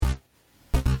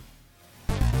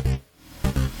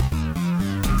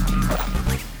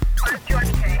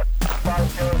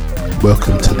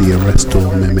Welcome to the Arrest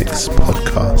All Mimics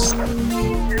podcast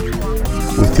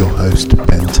with your host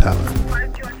Ben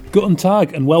Talon. Guten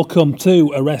Tag and welcome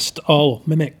to Arrest All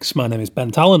Mimics. My name is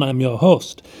Ben Talon, I'm your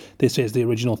host. This is the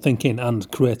Original Thinking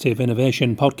and Creative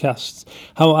Innovation podcast.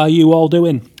 How are you all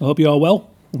doing? I hope you're all well.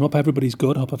 I hope everybody's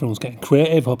good. I hope everyone's getting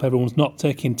creative. I hope everyone's not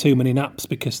taking too many naps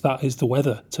because that is the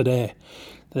weather today.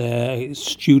 The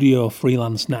studio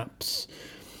freelance naps.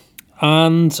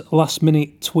 And last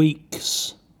minute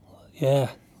tweaks.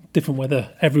 Yeah, different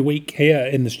weather every week here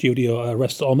in the studio at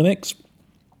Arrest All Mimics.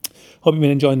 Hope you've been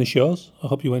enjoying the shows. I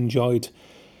hope you enjoyed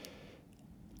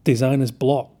Designer's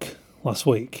Block last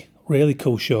week. Really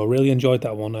cool show. Really enjoyed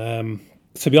that one.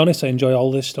 To be honest, I enjoy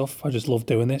all this stuff. I just love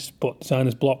doing this. But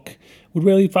Designer's Block was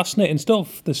really fascinating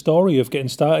stuff. The story of getting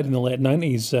started in the late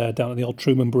 90s down at the old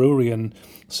Truman Brewery and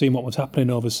seeing what was happening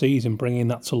overseas and bringing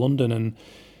that to London and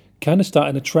kind of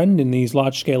starting a trend in these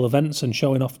large-scale events and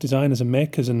showing off designers and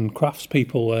makers and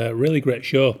craftspeople. Really great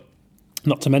show.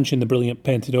 Not to mention the brilliant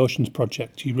Painted Oceans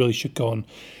project. You really should go and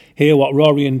hear what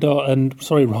Rory and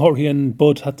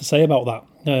Bud had to say about that.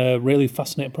 Really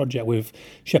fascinating project with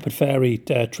Shepard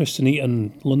Fairey, Tristan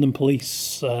Eaton, London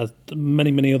Police,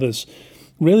 many, many others.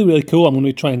 Really, really cool. I'm going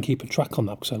to try and keep a track on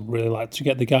that because I'd really like to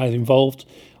get the guys involved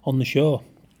on the show.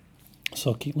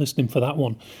 So keep listening for that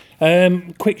one.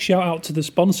 Quick shout out to the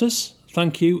sponsors.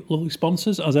 Thank you, lovely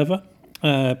sponsors, as ever.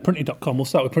 Printed.com. We'll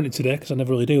start with Printed today because I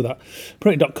never really do that.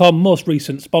 Printed.com, most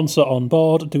recent sponsor on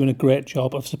board, doing a great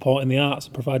job of supporting the arts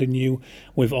and providing you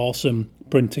with awesome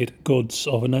printed goods,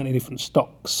 over 90 different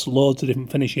stocks, loads of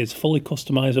different finishes, fully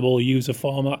customisable user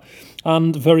format,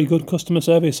 and very good customer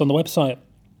service on the website.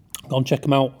 Go and check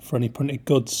them out for any printed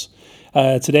goods.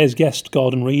 Today's guest,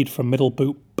 Gordon Reid from Middle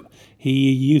Boop.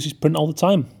 He uses print all the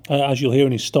time. As you'll hear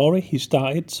in his story, he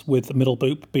started with Middle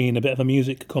Boop being a bit of a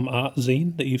music come art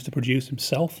zine that he used to produce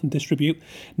himself and distribute,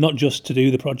 not just to do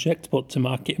the project, but to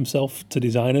market himself to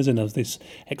designers and as this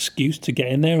excuse to get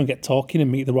in there and get talking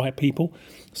and meet the right people.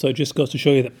 So it just goes to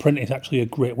show you that print is actually a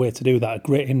great way to do that, a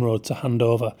great inroad to hand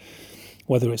over.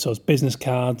 Whether it's those business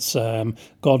cards,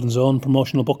 Gordon's own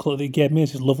promotional booklet that he gave me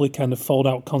is his lovely kind of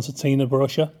fold-out concertina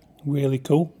brochure. Really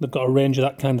cool. They've got a range of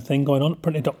that kind of thing going on at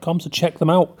printed.com, so check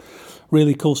them out.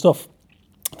 Really cool stuff.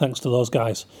 Thanks to those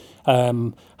guys.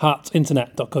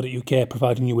 Heartinternet.co.uk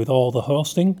providing you with all the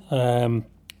hosting,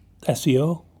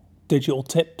 SEO, digital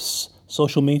tips,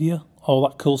 social media, all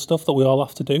that cool stuff that we all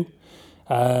have to do.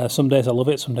 Some days I love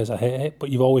it, some days I hate it,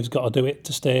 but you've always got to do it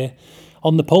to stay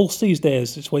on the pulse these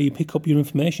days. It's where you pick up your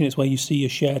information, it's where you see your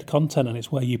shared content, and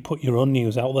it's where you put your own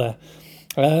news out there.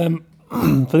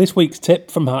 For this week's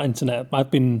tip from Heart Internet, I've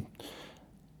been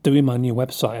doing my new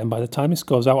website, and by the time this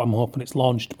goes out, I'm hoping it's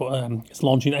launched, but it's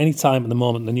launching any time at the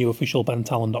moment, the new official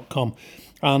bentalon.com.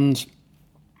 And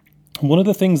one of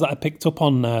the things that I picked up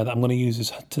on that I'm going to use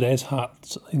as today's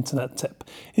Heart Internet tip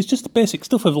is just the basic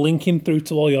stuff of linking through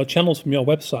to all your channels from your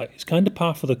website. It's kind of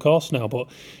par for the course now, but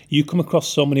you come across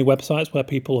so many websites where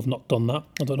people have not done that.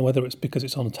 I don't know whether it's because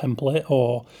it's on a template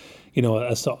or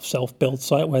a sort of self-build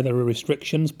site where there are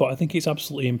restrictions, but I think it's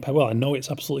absolutely I know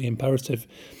it's absolutely imperative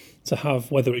to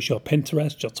have, whether it's your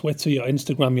Pinterest, your Twitter, your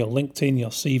Instagram, your LinkedIn,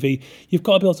 your CV, you've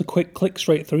got to be able to click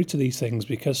straight through to these things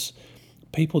because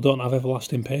people don't have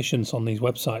everlasting patience on these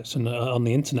websites and on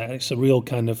the internet. It's a real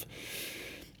kind of,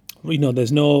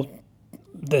 there's no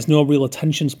real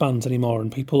attention spans anymore,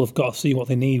 and people have got to see what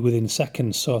they need within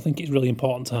seconds. So I think it's really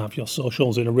important to have your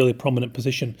socials in a really prominent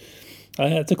position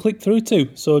to click through to.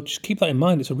 So just keep that in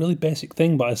mind. It's a really basic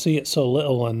thing, but I see it so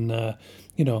little, and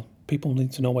people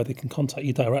need to know where they can contact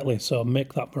you directly. So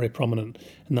make that very prominent,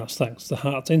 and that's thanks to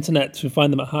Heart Internet. You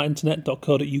find them at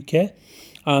heartinternet.co.uk.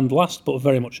 And last but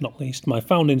very much not least, my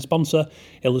founding sponsor,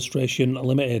 Illustration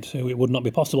Limited, who it would not be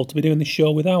possible to be doing this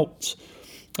show without.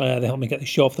 They help me get this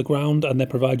show off the ground, and they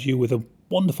provide you with a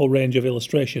wonderful range of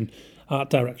illustration,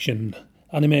 art direction,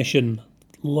 animation,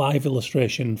 live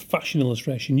illustration, fashion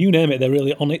illustration, you name it, they're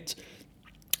really on it.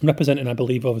 Representing, I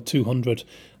believe, over 200 of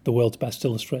the world's best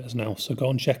illustrators now. So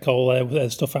go and check all their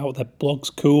stuff out. Their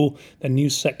blog's cool, their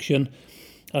news section.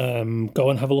 Go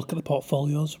and have a look at the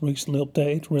portfolios, recently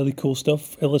updated, really cool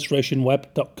stuff.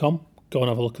 Illustrationweb.com. Go and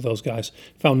have a look at those guys.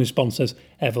 Founding sponsors,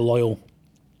 ever loyal.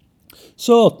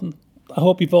 So I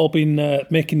hope you've all been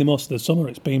making the most of the summer.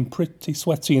 It's been pretty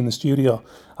sweaty in the studio.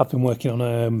 I've been working on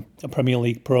a Premier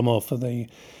League promo for the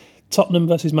Tottenham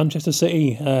versus Manchester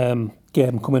City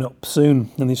game coming up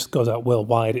soon, and this goes out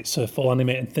worldwide. It's a full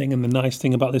animated thing, and the nice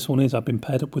thing about this one is I've been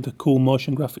paired up with a cool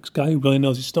motion graphics guy who really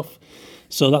knows his stuff.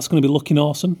 So that's going to be looking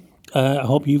awesome. I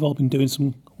hope you've all been doing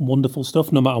some wonderful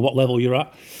stuff, no matter what level you're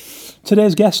at.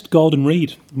 Today's guest, Gordon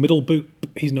Reid, Middle Boop,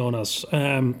 he's known as.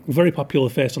 Very popular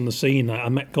face on the scene. I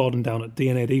met Gordon down at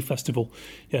D&AD Festival.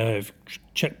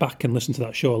 Check back and listen to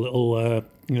that show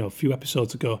a few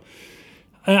episodes ago.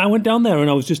 I went down there and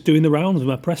I was just doing the rounds with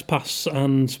my press pass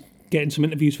and getting some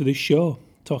interviews for this show,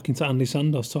 talking to Andy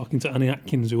Sandos, talking to Annie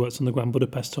Atkins, who works on the Grand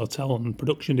Budapest Hotel on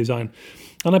production design.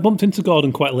 And I bumped into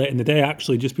Gordon quite late in the day,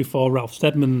 actually, just before Ralph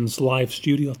Steadman's live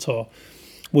studio tour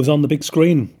was on the big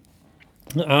screen.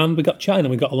 And we got chatting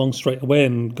and we got along straight away,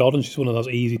 and Gordon's just one of those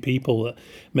easy people that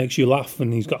makes you laugh,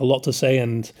 and he's got a lot to say,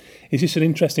 and he's just an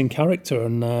interesting character.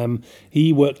 And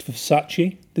he worked for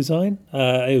Versace Design.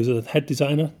 He was a head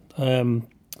designer,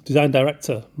 design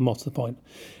director, more to the point,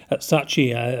 at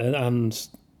Versace, and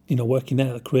working there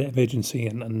at the creative agency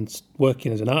and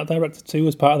working as an art director too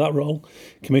as part of that role,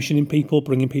 commissioning people,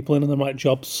 bringing people in on the right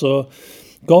jobs. So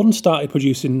Gordon started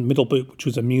producing Middle Boop, which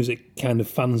was a music kind of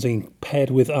fanzine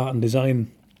paired with art and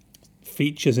design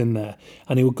features in there.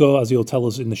 And he would go, as he'll tell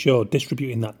us in the show,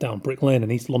 distributing that down Brick Lane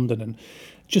in East London and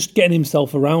just getting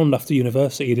himself around after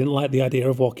university. He didn't like the idea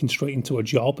of walking straight into a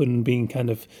job and being kind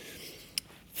of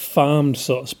farmed,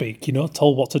 so to speak,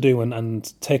 told what to do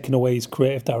and taken away his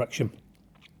creative direction.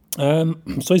 So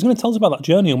he's going to tell us about that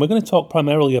journey, and we're going to talk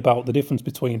primarily about the difference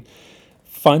between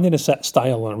finding a set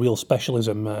style and a real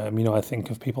specialism. I think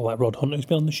of people like Rod Hunter, who's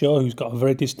been on the show, who's got a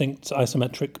very distinct,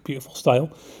 isometric, beautiful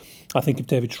style. I think of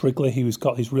David Shrigley, who's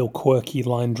got his real quirky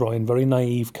line drawing, very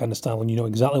naive kind of style, and you know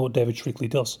exactly what David Shrigley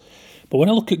does. But when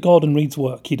I look at Gordon Reid's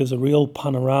work, he does a real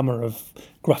panorama of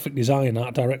graphic design,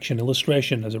 art direction,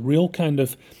 illustration. There's a real kind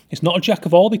of, it's not a jack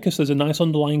of all because there's a nice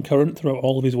underlying current throughout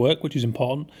all of his work, which is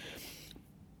important.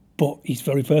 But he's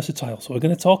very versatile. So we're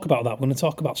going to talk about that. We're going to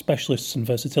talk about specialists and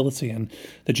versatility and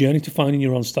the journey to finding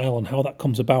your own style and how that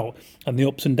comes about and the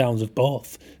ups and downs of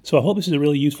both. So I hope this is a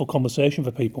really useful conversation for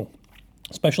people,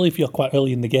 especially if you're quite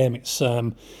early in the game. It's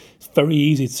very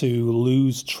easy to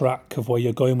lose track of where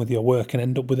you're going with your work and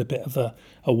end up with a bit of a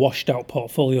washed out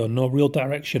portfolio, no real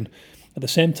direction. At the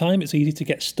same time, it's easy to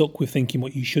get stuck with thinking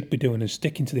what you should be doing and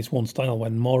sticking to this one style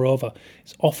when, moreover,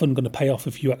 it's often going to pay off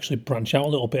if you actually branch out a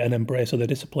little bit and embrace other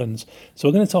disciplines. So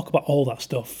we're going to talk about all that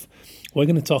stuff. We're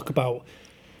going to talk about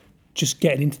just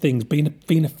getting into things,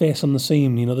 being a face on the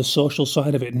scene, the social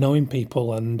side of it, knowing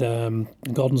people, and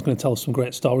Gordon's going to tell us some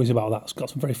great stories about that. He's got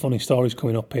some very funny stories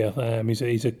coming up here.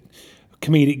 He's a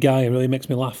comedic guy and really makes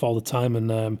me laugh all the time,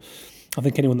 and I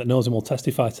think anyone that knows him will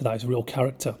testify to that. He's a real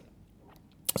character.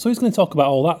 So he's going to talk about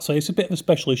all that. So it's a bit of a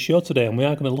specialist show today, and we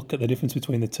are going to look at the difference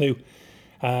between the two.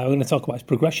 We're going to talk about his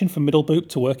progression from Middle Boop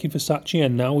to working for Versace,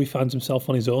 and now he finds himself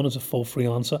on his own as a full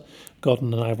freelancer.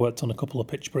 Gordon and I have worked on a couple of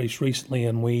pitch briefs recently,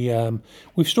 and we've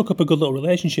struck up a good little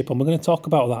relationship, and we're going to talk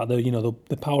about that,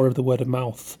 the power of the word of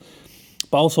mouth,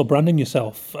 but also branding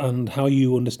yourself and how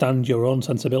you understand your own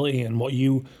sensibility and what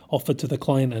you offer to the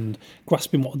client and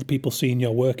grasping what other people see in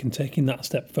your work and taking that a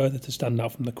step further to stand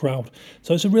out from the crowd.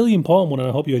 So it's a really important one, and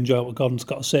I hope you enjoy what Gordon's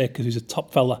got to say because he's a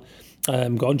top fella.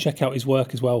 Go and check out his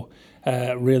work as well.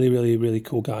 Really, really, really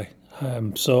cool guy.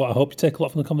 So I hope you take a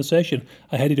lot from the conversation.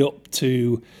 I headed up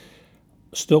to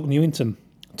Stoke Newington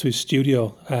to his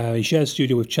studio. He shares a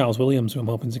studio with Charles Williams, who I'm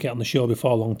hoping to get on the show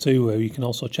before long too, who you can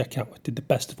also check out. I did the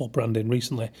Festival branding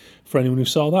recently for anyone who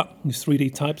saw that. His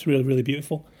 3D type's really, really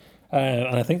beautiful.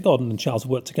 And I think Gordon and Charles have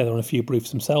worked together on a few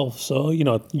briefs themselves. So,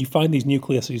 you find these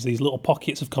nucleuses, these little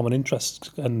pockets of common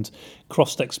interests and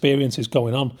crossed experiences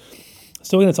going on.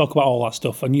 So we're going to talk about all that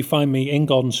stuff, and you find me in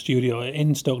Gordon's studio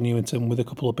in Stoke Newington with a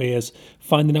couple of beers,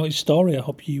 finding out his story. I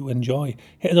hope you enjoy.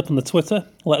 Hit us up on the Twitter,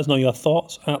 let us know your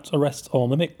thoughts at Arrest All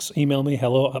Mimics. Email me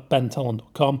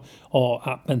hello@bentalon.com or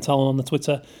at bentalon on the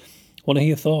Twitter. Want to hear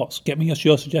your thoughts? Get me your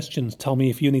show suggestions. Tell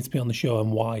me if you need to be on the show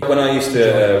and why. When I used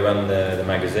to run the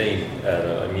magazine,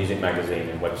 a music magazine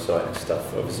and website and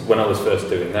stuff, when I was first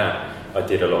doing that, I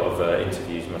did a lot of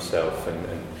interviews myself, and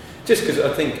just because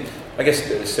I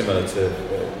guess similar to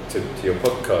your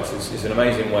podcast, it's an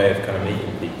amazing way of kind of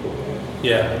meeting people.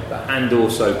 Yeah. And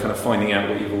also kind of finding out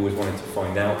what you've always wanted to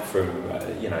find out from,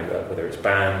 whether it's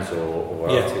bands or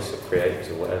artists or creators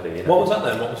or whatever. What was that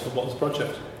then? What was the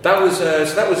project? That was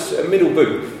Middle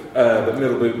Boop, the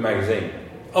Middle Boop magazine.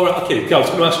 Oh, right, okay. I was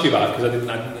going to ask you about it because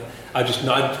I just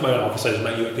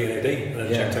met you at D&AD and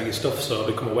then checked out your stuff, so I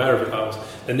become aware of it.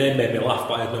 The name made me laugh,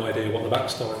 but I had no idea what the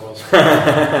backstory was.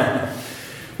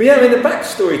 Well, the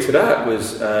backstory to that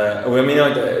was, that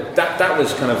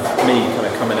was kind of me kind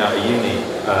of coming out of uni,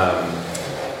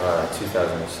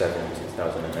 2007,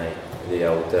 2008, the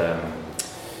old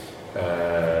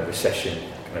recession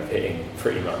kind of hitting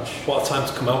pretty much. What a time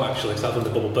to come out, actually. That was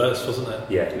when the bubble burst, wasn't it?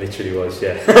 Yeah, it literally was,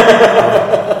 yeah.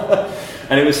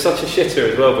 And it was such a shitter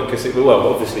as well because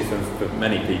obviously for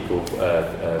many people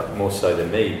more so than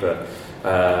me, but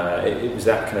it was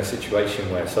that kind of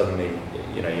situation where suddenly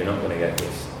you're not going to get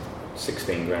this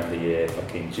 16 grand a year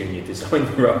fucking junior design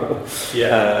role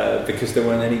because there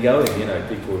weren't any going.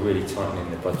 People were really tightening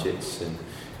the budgets, and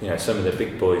some of the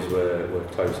big boys were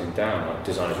closing down, like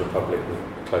Designers Republic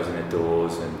were closing their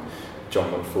doors, and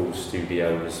John McFall's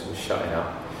studio was shutting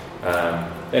up.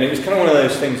 And it was kind of one of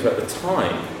those things where at the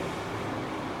time,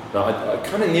 I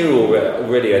kind of knew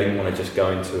already I didn't want to just go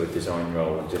into a design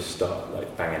role and just start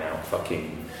like banging out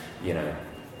fucking,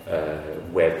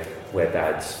 web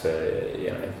ads for, I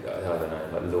don't know,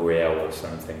 like L'Oreal or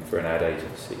something for an ad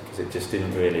agency, because it just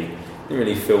didn't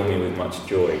really fill me with much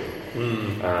joy. So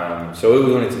I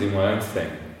always wanted to do my own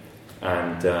thing,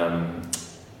 and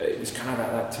it was kind of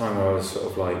at that time where I was sort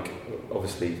of like,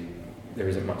 obviously there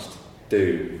isn't much to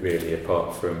do really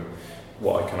apart from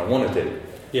what I kind of want to do.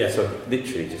 Yeah. So I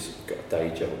literally just got a day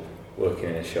job working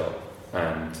in a shop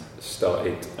and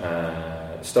started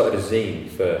a zine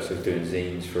first. I was doing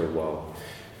zines for a while,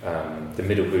 the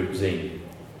Middle Boot zine.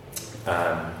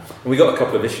 And we got a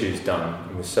couple of issues done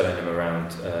and we're selling them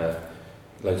around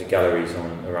loads of galleries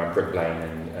around Brick Lane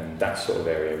and that sort of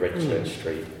area, Red Church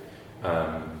Street,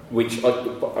 which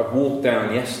I walked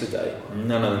down yesterday.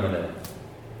 None of them are there.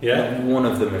 Yeah. Not one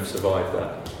of them have survived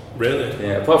that. Really?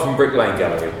 Yeah, apart from Brick Lane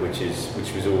Gallery, which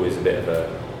was always a bit of a...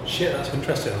 Shit, that's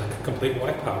interesting, like a complete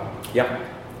wipeout. Yeah,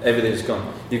 everything's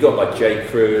gone. You've got like J.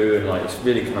 Crew and like it's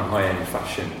really kind of high-end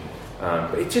fashion.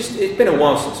 But it's been a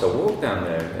while since I walked down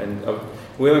there, and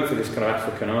we went for this kind of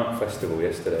African art festival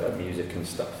yesterday, like music and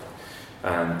stuff.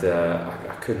 And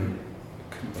I couldn't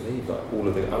believe like all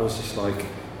of it. I was just like,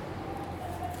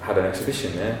 I had an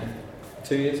exhibition there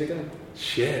 2 years ago.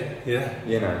 Shit, yeah.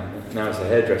 Now it's a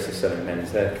hairdresser selling men's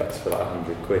haircuts for like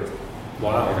 £100.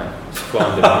 Wow. Supply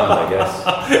and demand, I guess.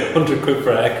 £100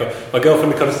 for a haircut. My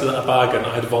girlfriend considered that a bargain,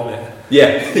 I'd vomit.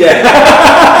 Yeah.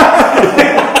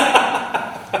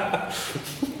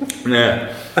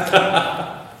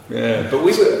 Yeah, but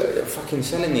we were fucking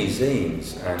selling these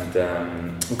zines, and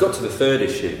we got to the third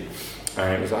issue,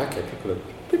 and it was like, okay, people are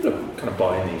kind of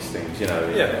buying these things, we're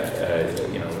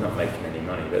not making any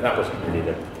money, but that wasn't really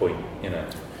the point,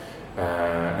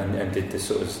 and did the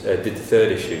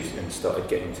third issues and started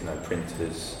getting to know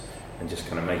printers and just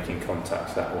kind of making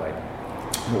contacts that way.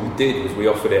 And what we did was we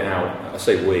offered it out. I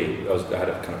say we. I had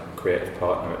a kind of creative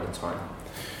partner at the time.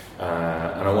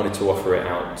 And I wanted to offer it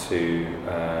out to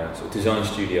sort of design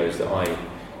studios that I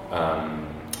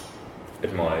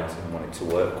admired and wanted to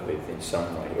work with in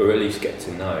some way, or at least get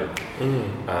to know.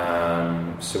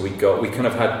 So we kind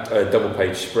of had a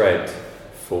double-page spread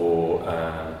for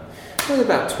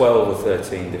about 12 or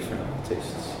 13 different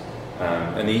artists,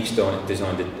 and they each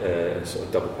designed a sort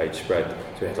of double-page spread.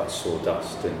 So we had like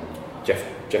Sawdust and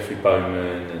Jeffrey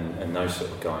Bowman and those sort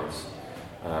of guys,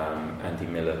 Andy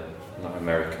Miller. Like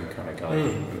American kind of guy,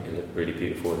 really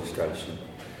beautiful illustration,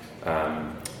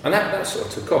 and that sort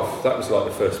of took off. That was like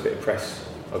the first bit of press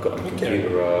I got on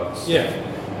computer arts.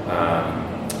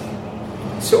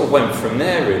 Sort of went from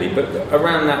there really, but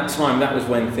around that time, that was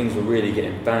when things were really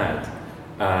getting bad.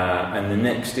 And the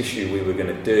next issue we were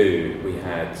going to do, we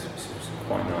had some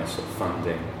quite nice sort of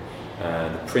funding.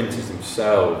 The printers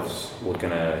themselves were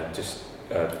going to just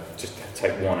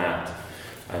take one ad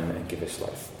and give us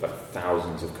like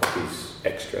thousands of copies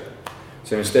extra.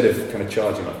 So instead of kind of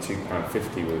charging like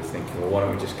 £2.50, we were thinking, well, why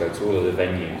don't we just go to all of the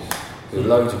venues? There's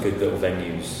loads of good little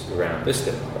venues around. There's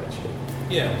still actually.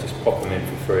 Yeah. Just pop them in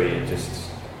for free and just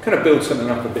kind of build something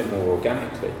up a bit more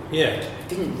organically. Yeah. We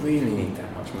didn't really need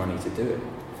that much money to do it.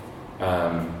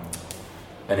 And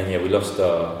then we lost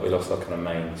our kind of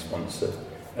main sponsor.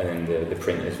 And then the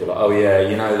printers were like, oh yeah,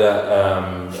 you know that...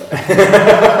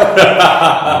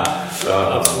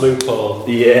 That's loophole.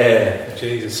 Yeah.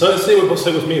 Jesus. So it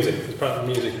was music. It was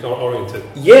practically music oriented.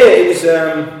 Yeah, it was,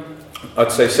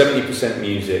 I'd say 70%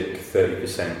 music,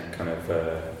 30% kind of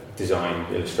design,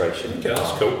 illustration. Okay,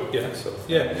 that's cool.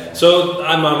 Yeah. So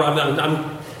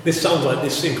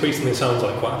this increasingly sounds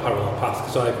like quite a parallel path,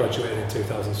 because I graduated in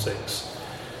 2006.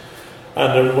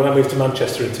 And when I moved to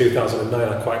Manchester in 2009,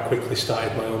 I quite quickly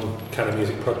started my own kind of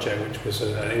music project, which was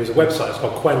it was a website. It's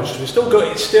called Quenched. It's still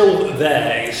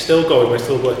there. It's still going. We're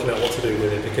still working out what to do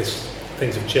with it, because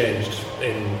things have changed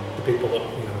in the people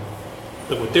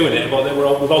that were doing it. But we've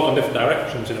all gone different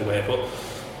directions in a way. But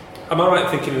am I right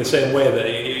thinking in the same way that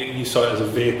you saw it as a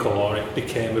vehicle, or it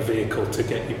became a vehicle to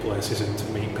get you places and to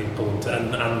meet people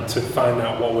and to find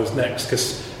out what was next?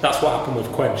 Because that's what happened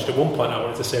with Quenched. At one point I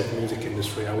wanted to save the music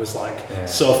industry. I was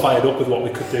so fired up with what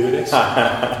we could do with it.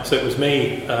 So it was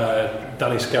me,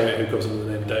 Danny Skerritt, who goes under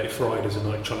the name Dirty Freud as an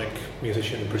electronic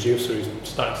musician and producer who's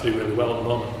starting to do really well at the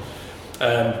moment.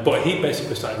 But he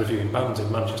basically started reviewing bands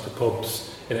in Manchester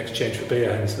pubs in exchange for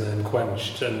beer, hence the name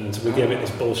Quenched, and we gave it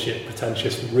this bullshit,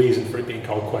 pretentious reason for it being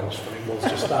called Quenched, but it was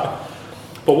just that.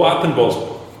 But what happened was,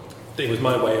 it was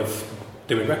my way of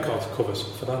doing record covers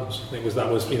for bands. We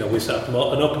set up an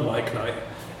open mic night.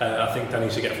 I think Dan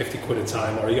used to get 50 quid a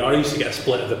time, or I used to get a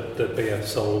split of the beer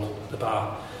sold at the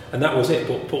bar, and that was it.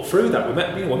 But through that, we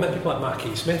met people like Mark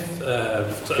E. Smith,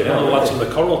 lads from the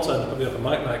Coral turned up at the open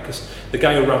mic night, because the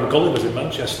guy who ran Gully was in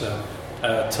Manchester.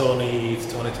 Tony, I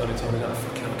can't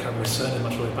remember his surname,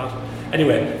 that's really bad.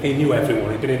 Anyway, he knew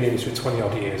everyone, he'd been in the industry 20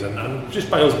 odd years, and just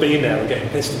by us being there and getting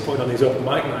pissed and putting on these open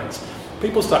mic nights,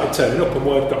 people started turning up and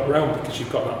word got around because you've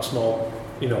got that small,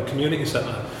 community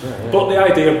centre. Yeah. But the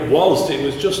idea was,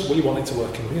 we wanted to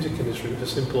work in the music industry, it was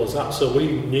as simple as that. So we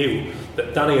knew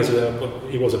that Danny,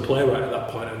 he was a playwright at that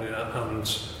point and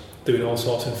doing all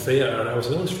sorts in theatre, and I was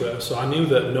an illustrator, so I knew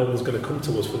that no one was going to come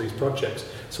to us for these projects,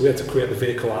 so we had to create the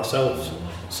vehicle ourselves.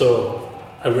 So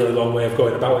a really long way of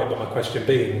going about it, but my question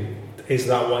being, is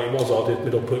that what it was, or did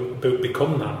Middle Boot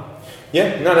become that?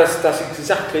 Yeah, no, that's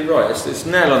exactly right. It's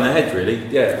nail on the head, really.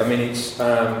 Yeah, I mean, it's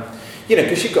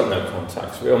because you've got no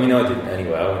contacts. I mean, I didn't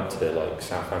anyway. I went to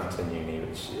Southampton Uni,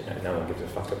 which no one gives a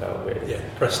fuck about, really. Yeah,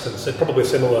 Preston, so probably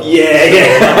similar. Yeah.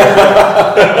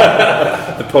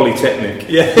 The Polytechnic.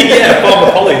 Yeah,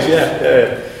 former Polys.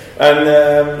 Yeah. And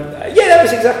that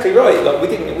was exactly right. Like we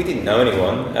didn't know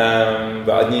anyone,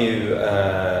 but I knew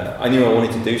I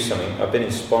wanted to do something. I've been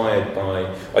inspired by.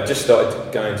 I just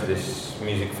started going to this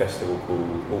music festival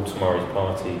called All Tomorrow's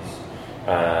Parties,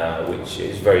 which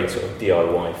is very sort of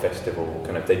DIY festival.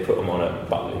 Kind of, they put them on at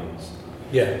Butlins.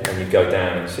 Yeah. And you go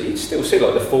down and see. You still see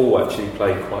like the Fall actually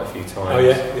played quite a few times. Oh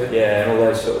yeah. Yeah, and all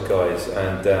those sort of guys.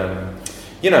 And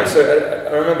so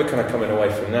I remember kind of coming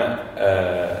away from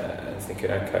that.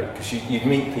 Thinking, okay, because you'd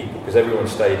meet people, because everyone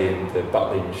stayed in the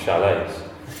Butlins chalets.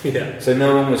 Yeah. So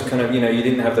no one was kind of, you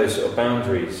didn't have those sort of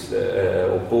boundaries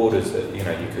or borders that, you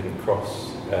couldn't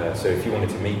cross. So if you wanted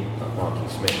to meet Marky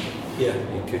Smith,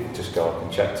 you could just go up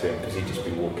and chat to him, because he'd just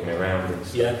be walking around and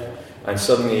stuff. Yeah. And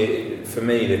suddenly, for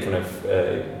me, the kind of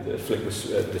the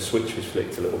switch was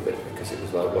flicked a little bit, because it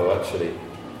was like, well, actually,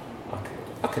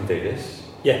 I can do this.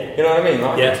 Yeah. You know what I mean?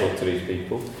 Like, I can talk to these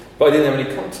people. But I didn't have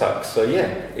any contacts, so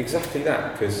yeah, exactly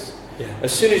that. Because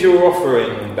as soon as you're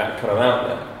offering that kind of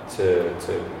outlet to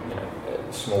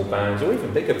small bands or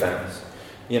even bigger bands,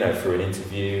 for an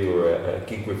interview or a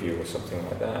gig review or something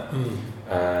like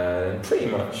that, pretty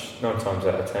much 9 times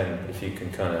out of 10, if you can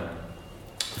kind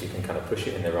of push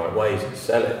it in the right ways and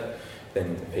sell it,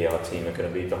 then the PR team are going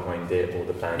to be behind it, or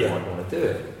the band might want to do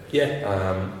it.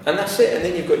 Yeah. And that's it. And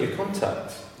then you've got your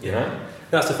contacts.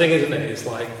 That's the thing, isn't it? It's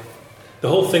like, the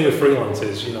whole thing with freelance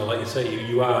is, like you say,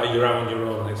 you're out on your own,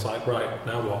 and it's like, right,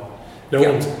 now what?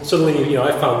 Suddenly,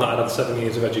 I found that I'd had 7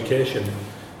 years of education,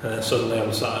 and suddenly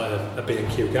I'm sat at a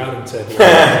B&Q garden table in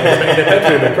a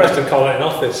bedroom in Preston calling it an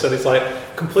office, and it's like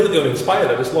completely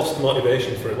uninspired. I just lost the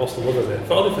motivation for it, lost the love of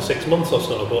it. Only for 6 months or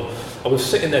so, but I was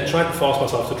sitting there trying to force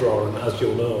myself to draw, and as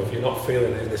you'll know, if you're not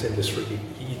feeling it in this industry,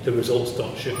 the results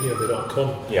don't they don't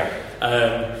come. Yeah.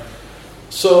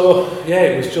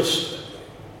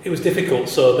 It was difficult.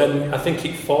 So then I think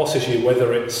it forces you,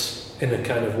 whether it's in a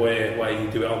kind of way where you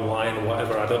do it online or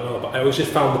whatever, I don't know. But I always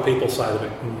just found the people side of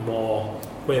it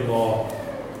way more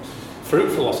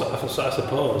fruitful, I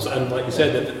suppose. And like you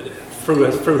said, through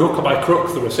hook or by crook,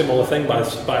 through a similar thing, by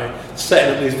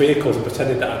setting up these vehicles and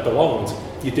pretending that I belonged,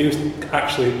 you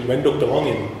end up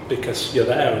belonging, because you're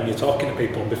there and you're talking to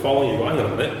people, and before you go, hang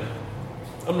on a minute,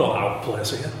 I'm not out of place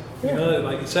here. Yeah.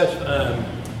 Like you said.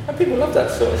 And people love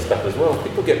that sort of stuff as well.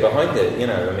 People get behind it,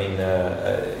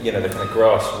 the kind of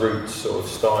grassroots sort of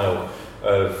style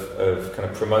of kind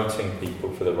of promoting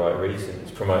people for the right reasons,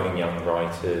 promoting young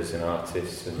writers and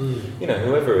artists, and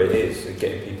whoever it is,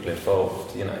 getting people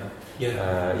involved.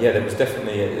 There was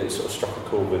definitely it sort of struck a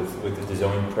chord with the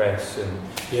design press, and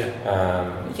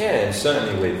and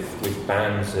certainly with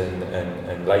bands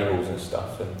and labels and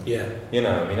stuff. And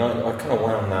I kind of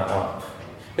wound that up.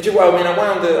 I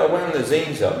wound the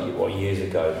zines up years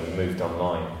ago when we moved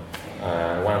online.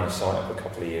 I wound the site up a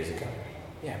couple of years ago.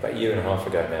 Yeah, about a year and a half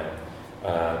ago now.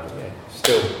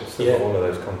 Still got all of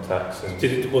those contacts. And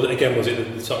was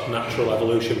it the sort of natural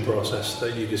evolution process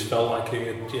that you just felt like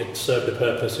it had served a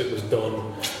purpose, it was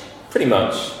done? Pretty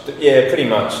much. Yeah, pretty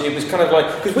much. It was kind of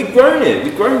like, because we'd grown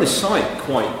the site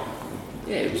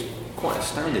it was quite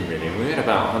astounding really. And we had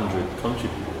about 100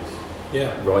 contributors.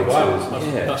 Yeah. Writers. Wow,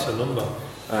 that's a number.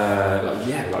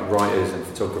 Like writers and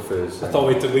photographers. I thought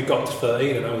we got to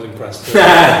 13 and I was impressed.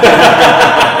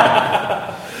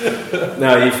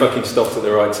 No, you fucking stopped at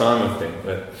the right time, I think.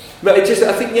 But it just,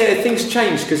 I think, things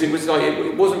changed because it was like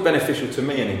it wasn't beneficial to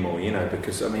me anymore,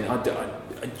 because I mean, I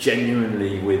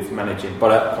genuinely with managing. By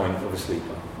that point, obviously,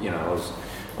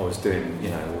 I was doing,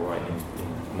 all right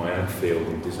in my own field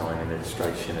in design and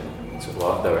illustration and sort of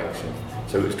art direction.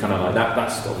 So it was kind of like that.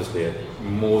 That's obviously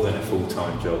more than a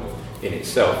full-time job in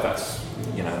itself. That's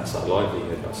that's our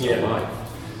livelihood. That's our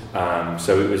life.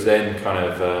 So it was then kind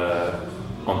of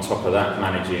on top of that,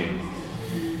 managing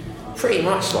pretty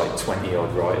much like 20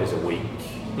 odd writers a week,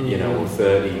 or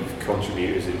 30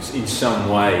 contributors in some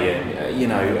way,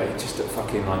 and just at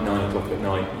fucking like 9 o'clock at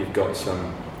night, you've got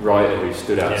some writer who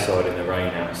stood outside in the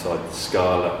rain outside the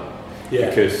Scala. Yeah.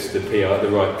 Because the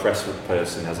right press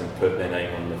person hasn't put their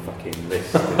name on the fucking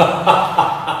list. I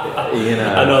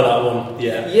know that one.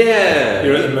 Yeah. Yeah.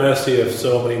 You're at the mercy of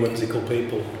so many whimsical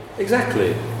people.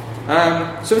 Exactly.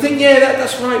 So I think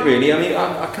that's right. Really. I mean,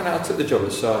 I took the job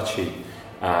at Saatchi,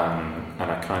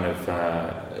 and I kind of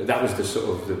that was the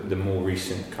sort of the more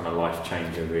recent kind of life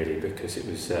changer really, because it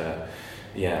was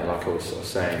like I was sort of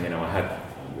saying, I had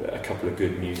a couple of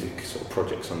good music sort of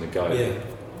projects on the go. Yeah.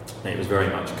 And it was very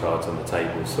much cards on the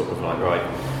table, sort of like, right,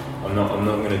 I'm not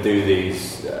going to do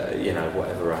these,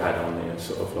 whatever I had on there,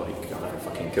 sort of like, I don't know,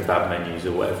 fucking kebab menus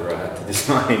or whatever I had to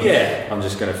design. Yeah. I'm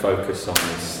just going to focus on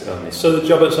this. So the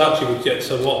job at Saatchi,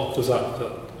 so what was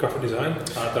that? Graphic design,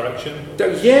 art direction?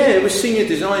 Yeah, it was senior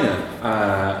designer,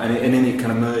 and then it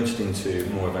kind of merged into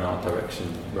more of an art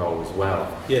direction role as well.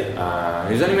 Yeah.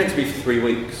 It was only meant to be for 3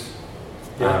 weeks.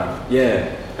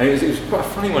 Yeah. And it was quite a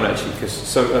funny one actually,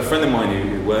 because a friend of mine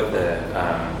who worked there,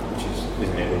 which is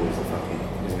isn't it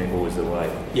always the way?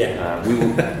 Yeah.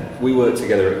 We worked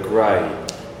together at Grey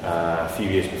a few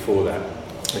years before that.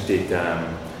 I did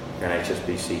an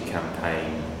HSBC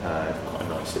campaign, quite a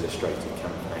nice illustrated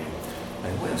campaign.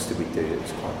 And what else did we do? It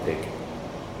was quite big.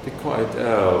 Did quite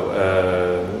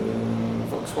a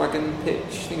Volkswagen pitch.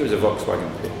 I think it was a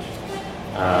Volkswagen pitch.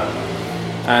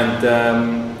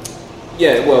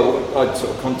 I'd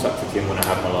sort of contacted him when I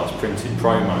had my last printed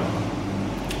promo.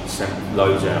 Sent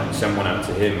loads out, sent one out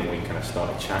to him, and we kind of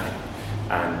started chatting.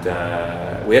 And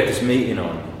we had this meeting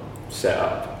set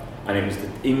up, and it was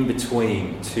in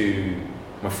between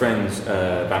my friends,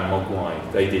 Band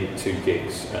Mogwai. They did 2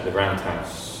 gigs at the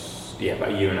Roundhouse, about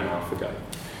a year and a half ago.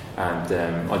 And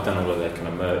I'd done all of their kind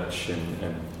of merch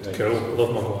and cool, love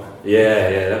Mogwai.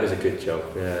 Yeah, that was a good job.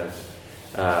 Yeah.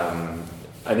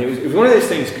 And it was one of those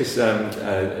things because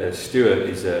Stuart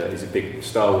is a big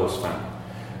Star Wars fan,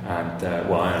 and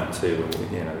I am too.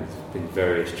 And there's been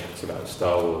various chats about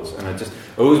Star Wars, and I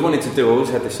always wanted to do. I always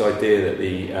had this idea that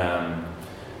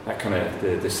that kind of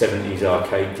the 70s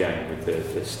arcade game with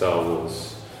the Star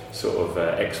Wars sort of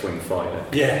X-wing fighter.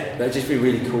 Yeah, that'd just be a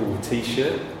really cool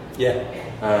T-shirt. Yeah.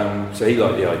 So he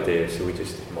liked the idea, so we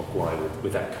just did Mogwai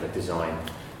with that kind of design.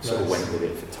 Sort of went with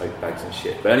it for tote bags and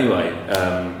shit. But anyway.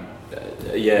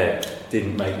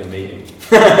 Didn't make the meeting. It's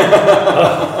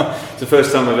the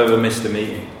first time I've ever missed a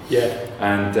meeting. Yeah.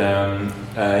 And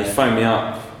he phoned me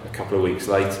up a couple of weeks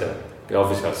later.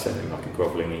 Obviously, I sent him like a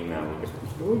grovelling email.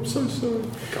 Oh, I'm so sorry.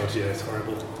 God, yeah, it's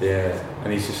horrible. Yeah.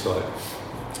 And he's just like,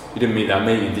 you didn't meet that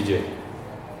meeting, did you?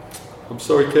 I'm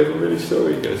sorry, Kev, I'm really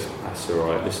sorry. He goes, that's all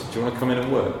right. Listen, do you want to come in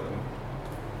and work?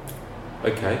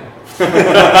 Okay.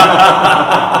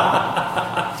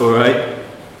 All right.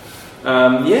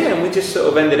 And we just sort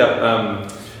of ended up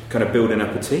kind of building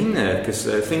up a team there because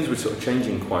things were sort of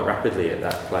changing quite rapidly at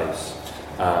that place.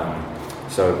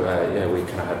 We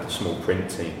kind of had the small print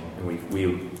team, and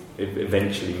we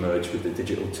eventually merged with the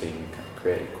digital team and kind of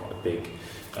created quite a big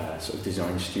sort of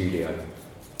design studio.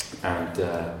 And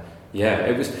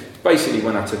it was basically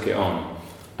when I took it on,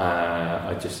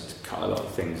 I just cut a lot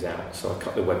of things out. So I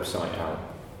cut the website out,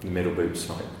 the Middle Boot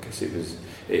site, because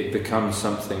it becomes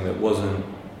something that wasn't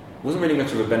really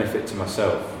much of a benefit to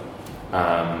myself.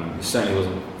 It certainly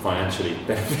wasn't financially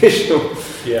beneficial.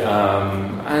 Yeah.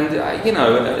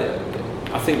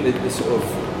 I think the sort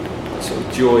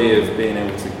of joy of being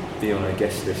able to be on a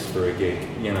guest list for a gig.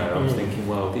 I was thinking,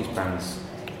 well, these bands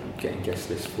I'm getting guest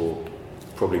lists for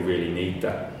probably really need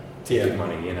that ticket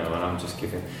money, and I'm just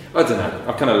giving. I don't know.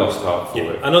 I kind of lost heart for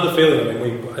it. I know the feeling. I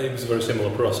mean, it was a very similar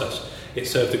process. It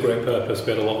served a great purpose.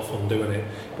 We had a lot of fun doing it,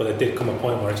 but there did come a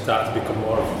point where it started to become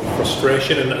more of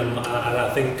frustration, and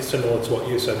I think similar to what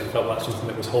you said, it felt like something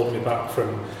that was holding me back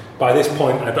from. By this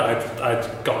point, I'd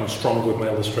gotten strong with my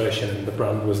illustration, and the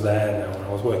brand was there now, and I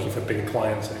was working for bigger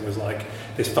clients, and it was like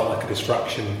this felt like a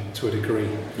distraction to a degree.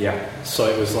 Yeah. So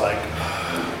it was like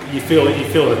you feel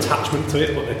an attachment to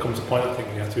it, but there comes a point I think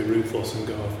you have to be ruthless and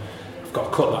go. I've got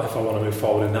to cut that if I want to move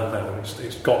forward in that now.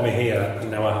 It's got me here,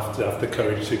 and now I have to have the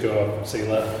courage to go see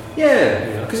you later.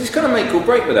 Yeah, because it's kind of make or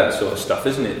break with that sort of stuff,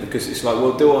 isn't it? Because it's like,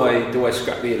 well, do I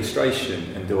scrap the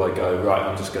illustration and do I go, right,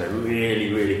 I'm just going to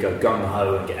really, really go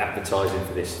gung-ho and get advertising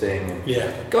for this thing?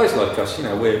 And guys like us, it's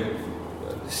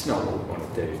not what we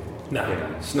want to do. No.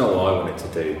 It's not what I wanted to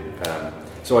do.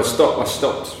 So I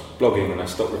stopped blogging and I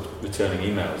stopped returning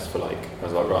emails for I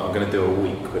was like, right, I'm going to do a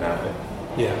week without it.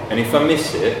 Yeah. And if I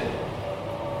miss it,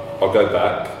 I'll go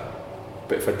back.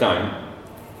 But if I don't,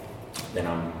 then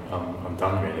I'm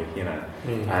done really,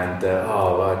 And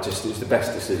it was the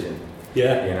best decision.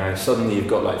 Yeah. Suddenly you've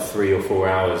got 3 or 4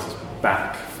 hours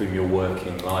back from your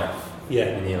working life. Yeah.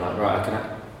 And you're like, right,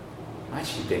 I'm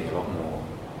actually being a lot more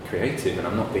creative, and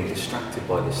I'm not being distracted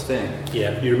by this thing.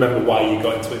 Yeah, you remember why you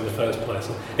got into it in the first place.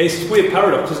 It's a weird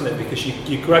paradox, isn't it? Because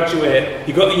you graduate,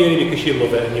 you got to uni because you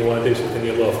love it and you want to do something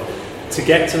you love. To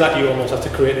get to that, you almost have to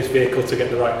create this vehicle to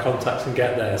get the right contacts and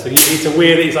get there. So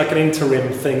it's like an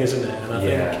interim thing, isn't it?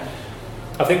 And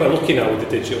I think we're lucky now with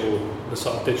the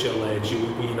sort of digital age.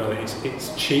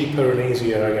 It's cheaper and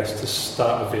easier, I guess, to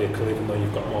start a vehicle, even though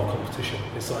you've got more competition.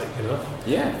 It's like,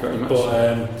 Yeah, very much.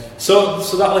 But so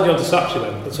that led you on to Saatchi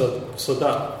then. So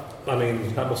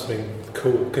that must have been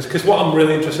cool. Because what I'm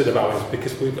really interested about is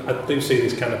because I do see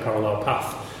this kind of parallel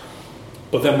path.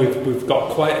 But then we've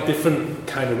got quite a different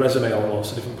kind of resume,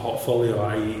 almost a different portfolio.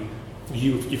 I.e.,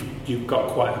 you've got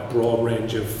quite a broad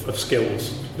range of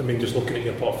skills. I mean, just looking at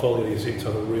your portfolio, you seem to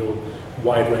have a real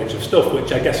wide range of stuff,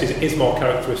 which I guess is more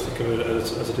characteristic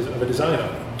of a designer.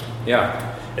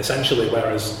 Yeah. Essentially,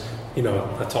 whereas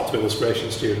I talk to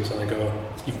illustration students and I go,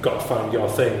 you've got to find your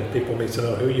thing. People need to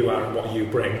know who you are and what you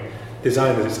bring.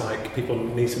 Designers, it's like people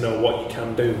need to know what you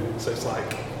can do. So it's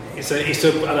like.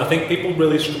 And I think people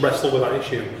really wrestle with that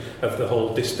issue of the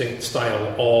whole distinct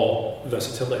style or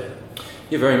versatility.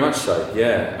 Yeah, very much so.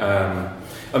 Yeah,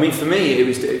 I mean, for me,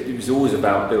 it was always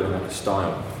about building up a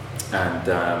style, and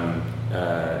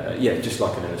just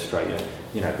like an illustrator,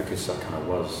 because I kind of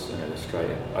was an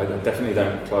illustrator. I definitely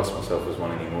don't class myself as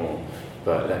one anymore,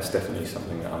 but that's definitely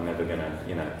something that I'm never going to,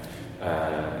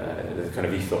 the kind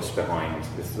of ethos behind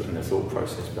and the thought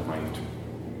process behind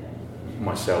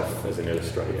myself as an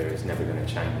illustrator is never going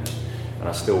to change, and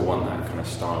I still want that kind of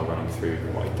style running through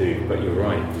what I do. But you're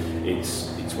right,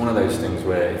 it's one of those things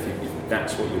where if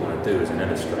that's what you want to do as an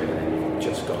illustrator, then you've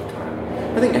just got to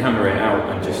I think hammer it out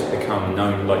and just become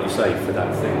known, like you say, for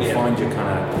that thing. Yeah. Find your kind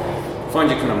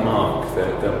of mark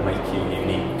that will make you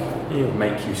unique,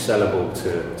 make you sellable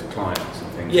to clients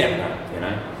and things like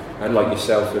that. And like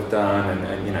yourself have done,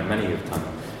 and many have done.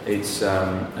 It's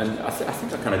and I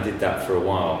think I kind of did that for a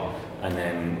while. And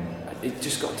then it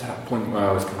just got to that point where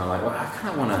I was kind of like, well, I kind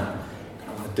of want to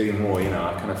do more.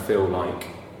 I kind of feel like,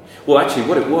 well, actually,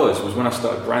 what it was when I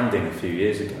started branding a few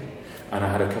years ago, and I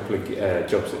had a couple of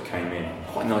jobs that came in,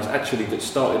 quite nice, actually, that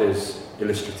started as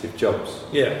illustrative jobs.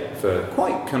 Yeah. For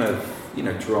quite kind of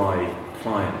dry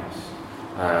clients.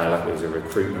 Like there was a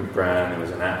recruitment brand, there was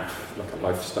an app, like a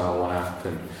lifestyle app,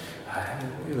 and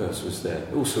who else was there?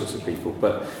 All sorts of people,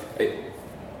 but.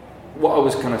 What I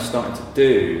was kind of starting to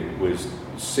do was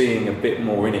seeing a bit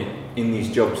more in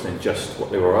these jobs than just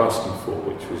what they were asking for,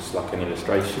 which was like an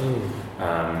illustration.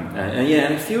 And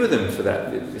a few of them for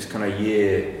this kind of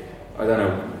year, I don't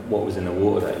know what was in the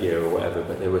water that year or whatever,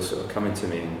 but they were sort of coming to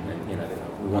me and they're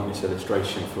like, we want this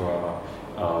illustration for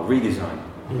our redesign.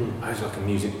 I was like a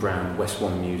music brand, West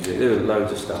One Music, there were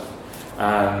loads of stuff.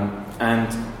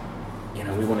 And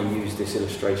we want to use this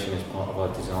illustration as part of our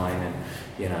design, and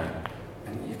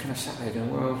you kind of sat there going,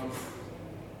 well,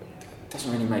 it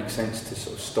doesn't really make sense to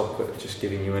sort of stop at just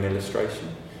giving you an illustration.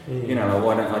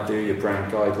 Why don't I do your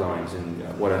brand guidelines, and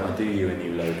why don't I do you a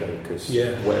new logo? Because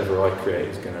whatever I create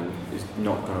is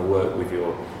not going to work with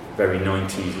your very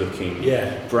 90s looking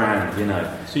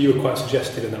brand. So you were quite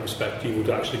suggestive in that respect. You would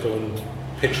actually go and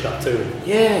pitch that to them.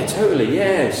 Yeah, totally.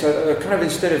 Yeah. So kind of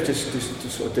instead of just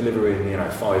sort of delivering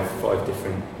five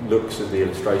different looks of the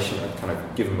illustration, I'd kind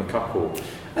of give them a couple.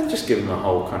 And just give them a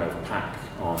whole kind of pack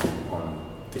on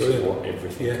this is what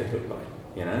everything could look like,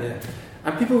 Yeah.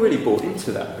 And people really bought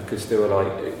into that because they were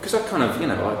like, because I kind of,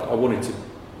 I wanted to,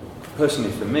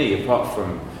 personally for me, apart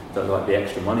from the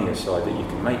extra money aside that you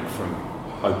can make from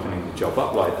opening the job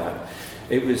up like that,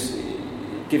 it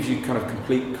gives you kind of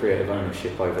complete creative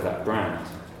ownership over that brand.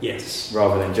 Yes.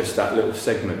 Rather than just that little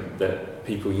segment that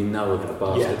people are going to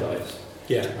bastardize.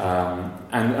 Yeah.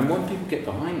 And when people get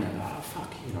behind that,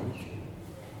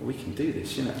 we can do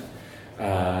this,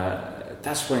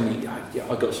 That's when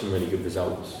I got some really good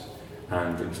results,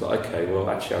 and it was like, okay, well,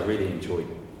 actually, I really enjoyed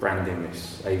branding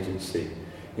this agency.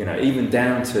 even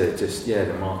down to just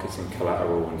the marketing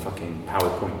collateral and fucking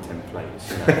PowerPoint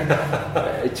templates.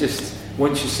 It just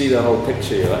once you see the whole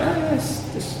picture, you're like,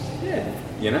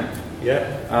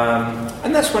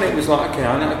 and that's when it was like, okay,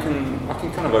 I can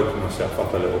kind of open myself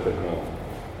up a little bit more.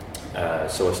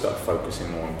 So I started focusing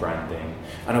more on branding,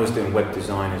 and I was doing web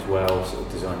design as well, sort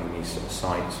of designing these sort of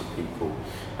sites for people,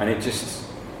 and it just.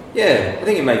 Yeah, I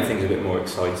think it made things a bit more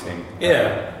exciting.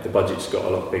 Yeah, the budget's got a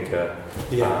lot bigger.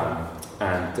 Yeah,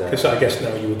 because I guess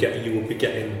now you will be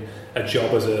getting a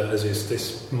job as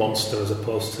this monster as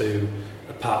opposed to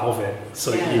a part of it.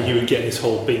 So you would get this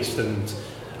whole beast. And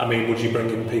I mean, would you bring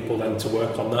in people then to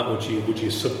work on that? Would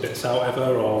you sub bits out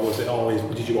ever, or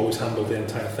did you always handle the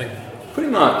entire thing? Pretty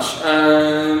much.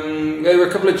 There were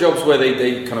a couple of jobs where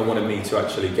they kind of wanted me to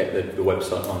actually get the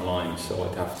website online, so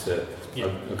I'd have to. Yeah.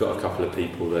 I've got a couple of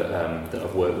people that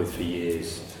I've worked with for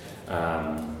years.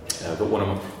 But one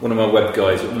of my web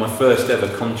guys, my first ever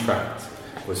contract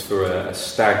was for a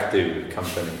stag do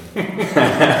company.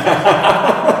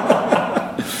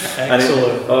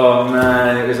 Excellent.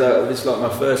 It was like my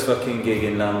first fucking gig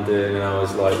in London, and I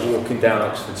was like walking down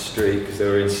Oxford Street because they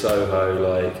were in Soho,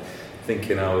 like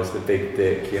thinking I was the big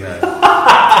dick, And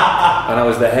I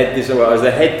was the head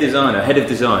of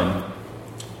design.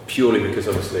 Purely because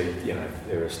obviously,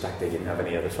 they were a stag, they didn't have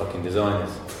any other fucking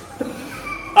designers.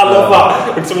 I love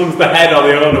that, when someone's the head or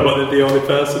the owner, but they're the only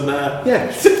person there.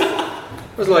 Yeah.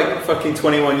 I was like fucking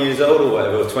 21 years old or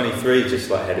whatever, or 23, just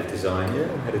like head of design. Yeah,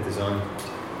 head of design.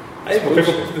 But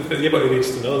it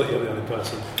needs to know that you're the only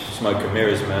person. Smoke and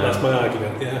mirrors, man. That's my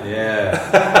argument, yeah. Yeah.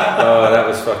 Oh, that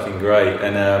was fucking great.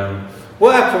 And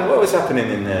what happened? What was happening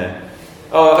in there?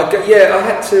 I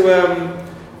had to...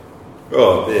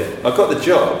 I got the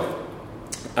job,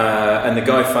 and the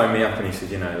guy phoned me up and he said,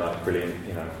 brilliant,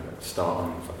 start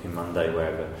on fucking Monday,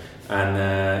 wherever. And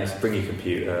he said, bring your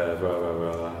computer, blah, blah,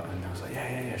 blah. And I was like,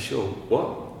 yeah, sure.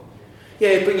 What?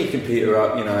 Yeah, bring your computer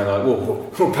up,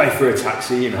 we'll pay for a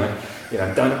taxi,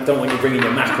 don't want you bringing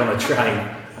your Mac on a train.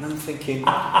 And I'm thinking,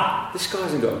 this guy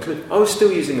hasn't got a clue. I was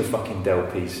still using a fucking Dell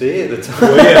PC at the time.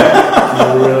 Well,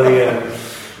 yeah, brilliant.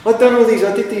 I'd done all these.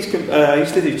 I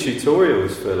used to do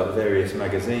tutorials for like various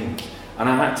magazines, and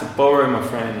I had to borrow my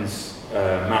friend's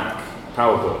Mac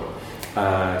PowerBook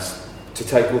to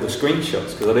take all the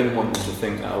screenshots because I didn't want them to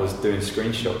think that I was doing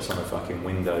screenshots on a fucking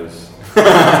Windows.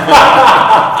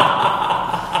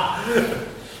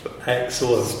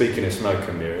 Excellent. Speaking of smoke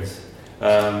and mirrors,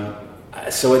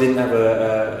 so I didn't have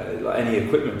any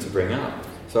equipment to bring up.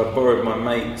 So I borrowed my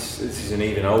mate's, this is an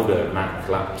even older Mac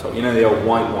laptop, the old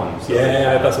white ones.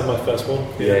 Yeah, that's my first one.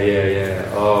 Yeah.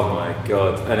 Oh my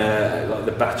god. And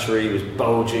the battery was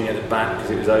bulging at the back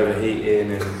because it was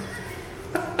overheating, and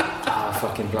I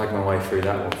fucking blagged my way through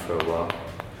that one for a while.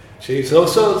 Jeez, so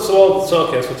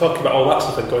okay, so we're talking about all that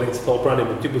stuff and going into the whole branding,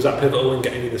 but was that pivotal in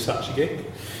getting you the Saatchi gig?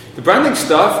 The branding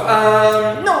stuff?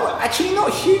 No, actually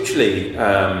not hugely.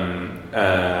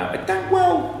 I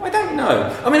don't know.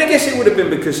 I mean, I guess it would have been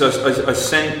because I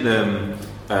sent them.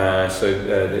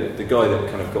 The guy that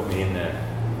kind of got me in there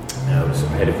was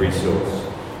head of resource.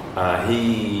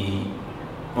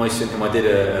 I sent him. I did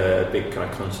a big kind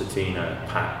of concertina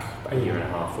pack about a year and a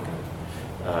half ago,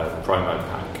 promo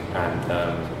pack, and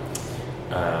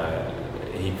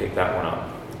he picked that one up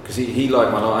because he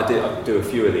liked my. I do a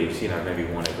few of these, maybe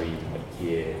one every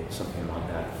year, something like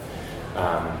that.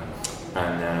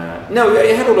 No,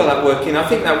 he had all of that working. I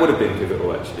think that would have been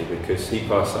pivotal actually because he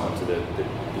passed it on to the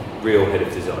real head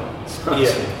of design.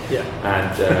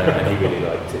 And he really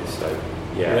liked it. So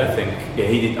I think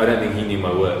he did. I don't think he knew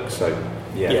my work. So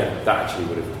that actually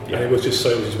would have. Yeah. And it was just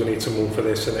we need to move for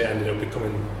this, and it ended up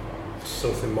becoming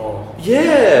something more.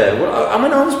 Yeah. Well,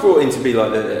 I was brought in to be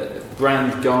like the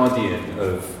brand guardian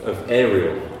of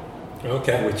Ariel.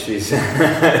 Okay. Which is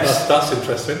that's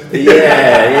interesting.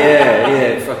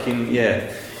 Fucking yeah.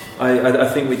 I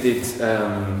think we did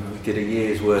a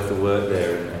year's worth of work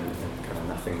there, and kind of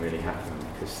nothing really happened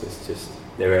because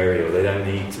they're Ariel. They don't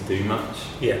need to do much.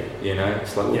 Yeah.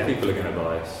 It's like people are going to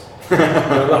buy us.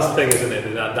 Well, that's the thing, isn't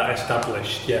it? That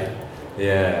established. Yeah.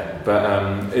 Yeah, but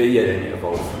then it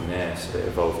evolved from there. So it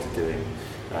evolved to doing.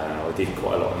 I did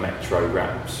quite a lot of Metro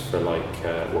raps for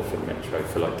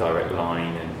for Direct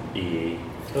Line and EE.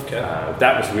 Okay.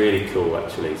 That was really cool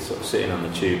actually, sort of sitting on the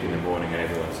tube in the morning and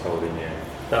everyone's holding you.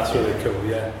 That's really cool,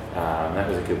 yeah. That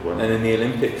was a good one. And then the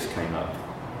Olympics came up.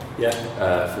 Yeah.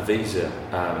 For Visa,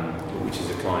 which is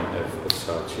a client of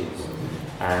Saatchi's.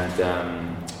 And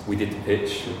we did the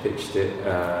pitch, we pitched it.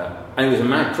 And it was a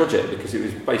mad project because it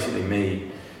was basically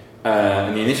me,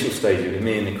 in the initial stage it was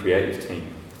me and the creative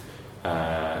team.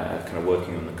 Kind of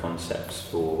working on the concepts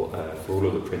for all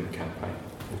of the print campaign.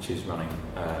 which is running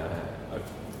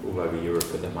all over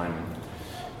Europe at the moment.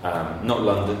 Not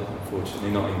London,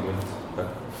 unfortunately, not England. But,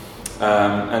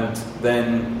 and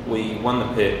then we won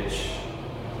the pitch,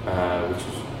 which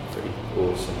was pretty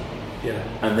awesome. Yeah.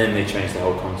 And then they changed the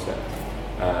whole concept.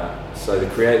 So the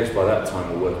creators by that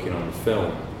time were working on the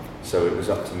film. So it was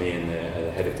up to me and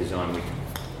the head of design. We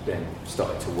then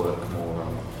started to work more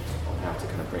on how to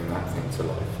kind of bring that thing to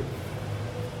life and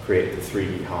create the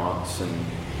 3D hearts and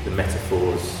the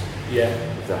metaphors. Yeah.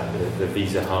 That the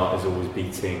Visa heart is always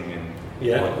beating and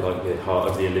like the heart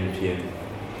of the Olympian.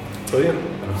 Brilliant.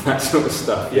 And all that sort of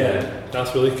stuff. Yeah,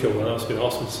 that's really cool. And it's been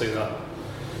awesome to see that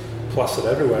plastered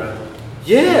everywhere.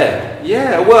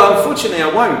 Yeah. Well, unfortunately, I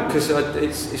won't because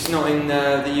it's not in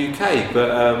the UK. But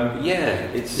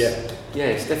it's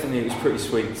definitely, it was pretty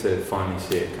sweet to finally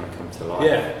see it kind of come to life.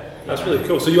 Yeah, that's really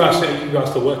cool. So you are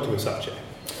still working with Versace?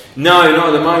 No, not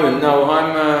at the moment. No,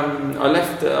 I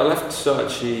left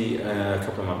Versace a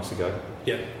couple of months ago.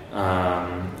 Yeah.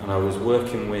 And I was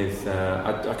working with.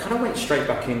 I kind of went straight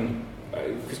back in.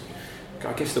 Because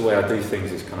I guess the way I do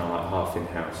things is kind of like half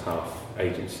in-house, half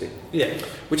agency. Yeah.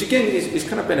 Which again is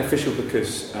kind of beneficial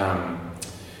because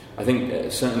I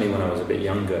think certainly when I was a bit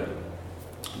younger,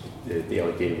 the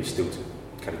idea was still to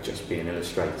kind of just be an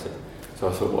illustrator. So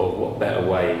I thought, well, what better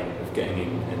way of getting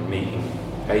in and meeting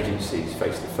agencies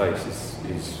face to face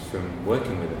is from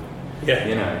working with them. Yeah.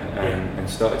 You know, and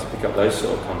started to pick up those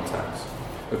sort of contacts.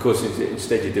 Of course,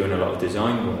 instead you're doing a lot of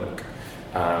design work,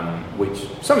 which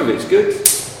some of it's good.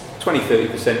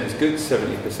 20-30% is good,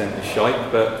 70% is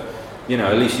shite, but you know,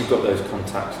 at least you've got those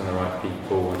contacts and the right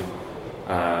people. And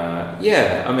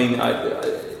I mean,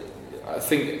 I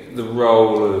think the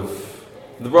role of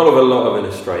a lot of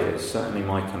illustrators, certainly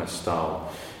my kind of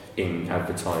style in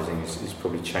advertising, is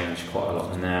probably changed quite a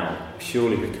lot now,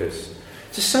 purely because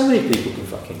just so many people can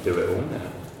fucking do it all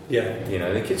now. Yeah. You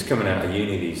know, the kids coming out of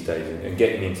uni these days and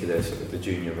getting into their sort of the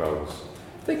junior roles,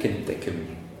 they can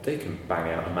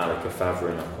bang out a Malika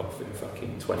Favre knockoff in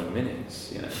fucking 20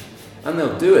 minutes, you know. And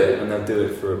they'll do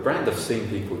it for a brand. I've seen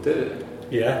people do it.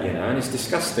 Yeah. You know, and it's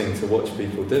disgusting to watch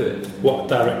people do it. What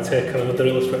direct take on other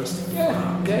illustrators?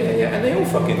 Yeah. And they all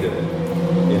fucking do it.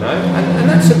 You know? And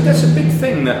that's a big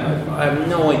thing that I have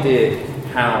no idea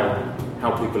how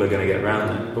people are going to get around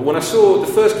that. But when I saw,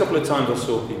 the first couple of times I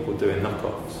saw people doing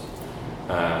knockoffs,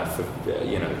 for,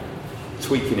 you know,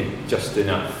 tweaking it just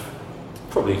enough,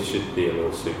 probably should be a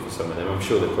lawsuit for some of them. I'm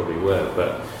sure they probably were,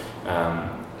 but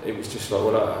it was just like,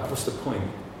 well, what's the point?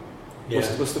 Yeah.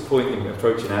 What's the point in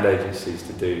approaching ad agencies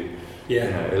to do you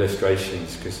know,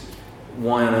 illustrations? Because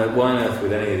why on earth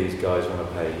would any of these guys want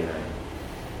to pay, you know,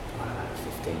 I don't know,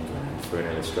 15 grand for an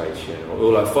illustration,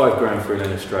 or like 5 grand for an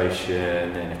illustration,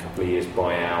 and then a couple of years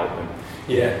buyout, and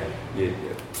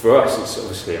for us it's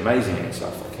obviously amazing and it's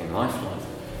our fucking lifeline.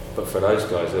 But for those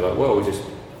guys, they're like, well, we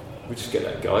just get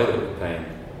that guy that we're paying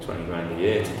 20 grand a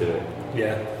year to do it.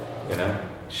 Yeah. You know?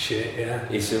 Shit, yeah.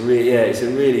 It's a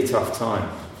really tough time.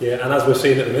 Yeah, and as we're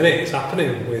seeing at the minute, it's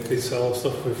happening with this whole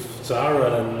stuff with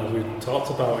Zara, and as we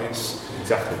talked about, it's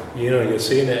exactly. You know, you're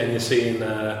seeing it, and you're seeing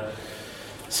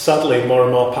sadly more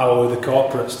and more power with the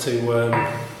corporates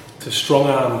to strong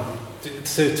arm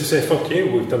to say fuck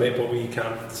you, we've done it, but we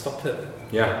can't stop it.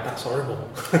 Yeah, that's horrible.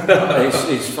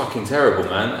 it's fucking terrible,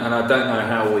 man. And I don't know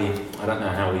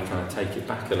how we kind of take it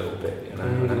back a little bit. You know,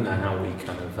 I don't know how we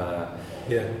kind of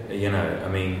you know, I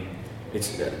mean. I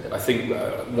think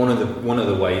one of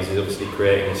the ways is obviously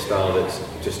creating a style that's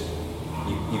just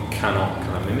you cannot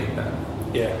kind of mimic that.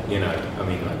 Yeah. You know, I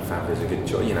mean, like Fab is a good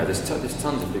choice. You know, there's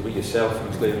tons of people, yourself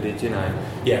included. You know.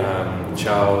 Yeah.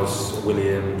 Charles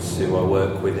Williams, who I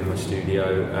work with in my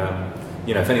studio.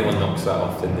 You know, if anyone knocks that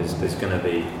off, then there's going to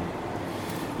be,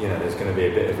 you know, there's going to be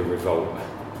a bit of a revolt.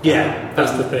 Yeah,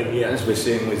 that's the thing. Yeah. As we're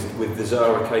seeing with the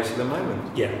Zara case at the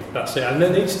moment. Yeah, that's it, and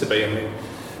there needs to be. I mean.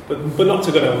 But not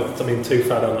to go down, too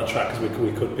far down that track, because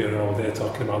we could be here all day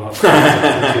talking about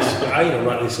that. You know,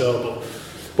 rightly so.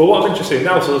 But what I'm interested in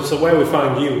now, so where we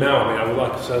find you now, I mean,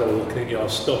 like I said, I'm looking at your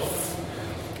stuff.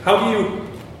 How do you?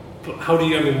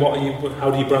 I mean, how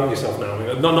do you brand yourself now? I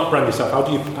mean, not brand yourself. How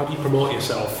do you promote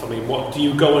yourself? I mean, what do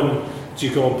you go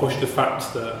and push the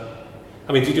fact that?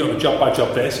 I mean, do you do it on a job by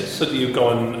job basis? So do you go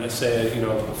and say, you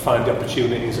know, find the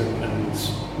opportunities and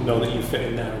know that you fit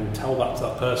in there and tell that to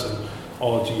that person?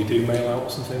 Or do you do mail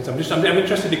outs and things? I'm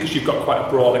interested because you've got quite a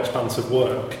broad expanse of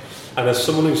work, and as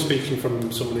someone who's speaking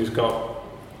from someone who's got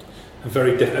a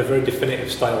very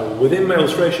definitive style within my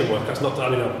illustration work. That's not. I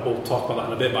mean, we'll talk about that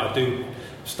in a bit, but I do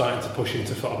starting to push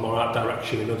into sort of more art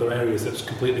direction in other areas that's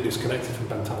completely disconnected from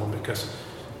Ben Talon, because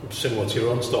similar to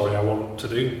your own story, I want to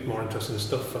do more interesting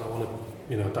stuff and I want to,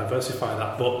 you know, diversify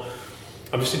that. But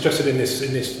I'm just interested in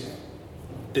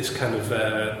this kind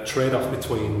of trade-off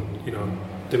between, you know,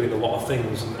 doing a lot of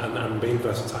things and being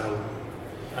versatile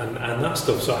and that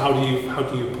stuff. So how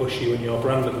do you push you and your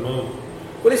brand at the moment?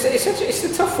 Well, it's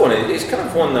a tough one. It's kind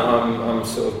of one that I'm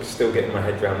sort of still getting my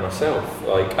head around myself.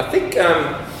 Like, I think,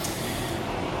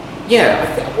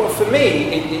 well, for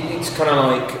me, it's kind of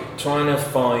like trying to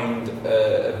find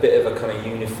a bit of a kind of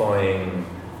unifying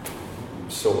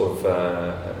sort of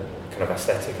kind of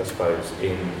aesthetic, I suppose,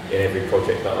 in every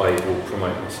project that I will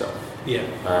promote myself. Yeah.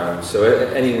 So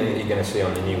anything that you're going to see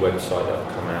on the new website that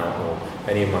will come out, or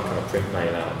any of my kind of print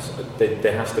mail outs,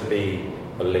 there has to be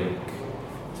a link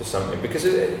to something, because,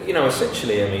 you know,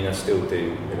 essentially, I mean, I still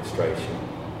do illustration,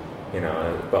 you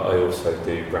know, but I also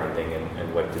do branding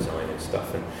and web design and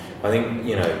stuff, and I think,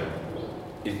 you know,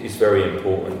 it's very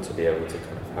important to be able to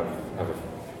kind of have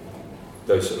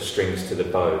those sort of strings to the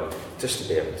bow, just to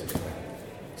be able to kind of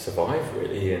survive,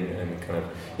 really, and kind of,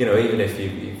 you know, even if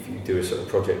you do a sort of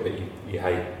project that you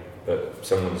hate, but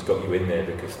someone's got you in there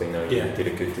because they know you did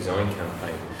a good design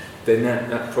campaign, then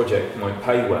that project might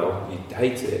pay well. You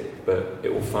hate it, but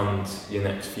it will fund your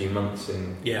next few months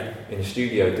in a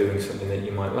studio doing something that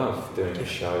you might love, doing a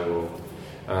show.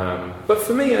 Or, but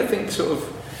for me, I think sort of,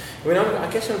 I mean, I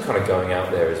guess I'm kind of going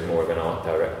out there as more of an art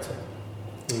director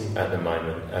at the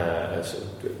moment, a sort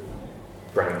of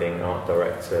branding art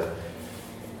director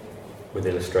with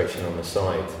illustration on the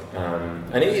side,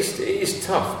 and it is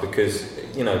tough because,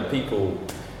 you know, people,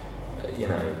 you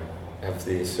know, have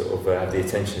the sort of have the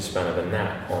attention span of a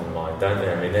gnat online, don't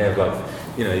they? I mean, they have, like,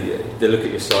 you know, they look at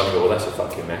your site and go, well, that's a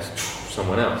fucking mess,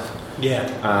 someone else.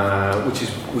 Yeah. Which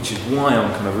is why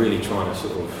I'm kind of really trying to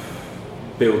sort of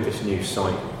build this new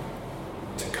site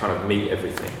to kind of meet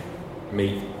everything,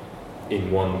 meet in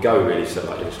one go, really. So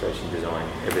like illustration, design,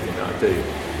 everything that I do,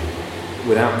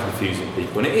 without confusing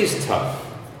people. And it is tough.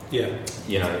 Yeah.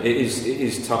 You know, it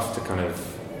is tough to kind of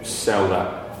sell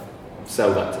that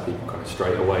to people kind of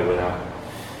straight away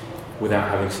without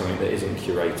having something that isn't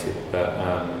curated. But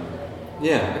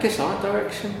I guess art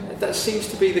direction, that seems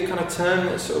to be the kind of term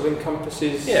that sort of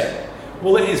encompasses. Yeah.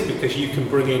 Well, it is, because you can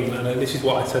bring in, and this is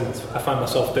what I find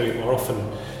myself doing more often,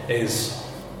 is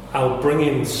I'll bring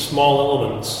in small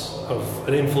elements of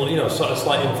an influence, you know, sort of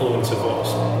slight influence of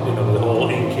what's, you know, the whole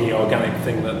inky organic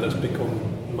thing that's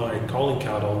become my calling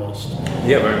card almost.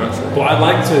 Yeah, very much so. But I'd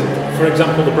like to, for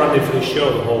example, the branding for this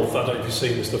show, the whole, I don't know if you've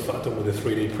seen the stuff that I've done with the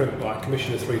 3D print, but I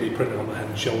commissioned a 3D printer on the head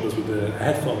and shoulders with the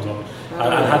headphones on.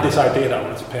 I had this idea that I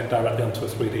wanted to paint directly onto a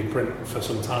 3D print for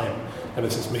some time, ever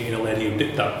since meeting a lady who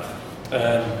did that.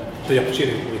 The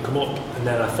opportunity would come up, and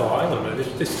then I thought, hang on a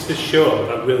minute, this show,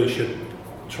 I really should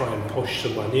try and push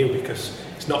somewhere new, because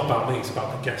it's not about me, it's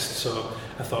about the guests. So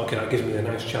I thought, okay, that gives me a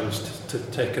nice chance to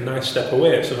take a nice step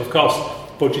away. So of course,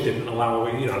 budget didn't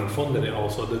allow me, you know, I'm funding it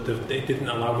also, they didn't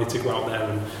allow me to go out there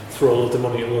and throw loads of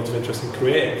money at loads of interesting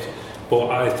creatives. But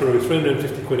I threw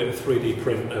 350 quid at a 3D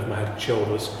print of my head and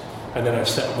shoulders, and then I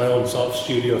set up my own sort of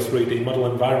studio 3D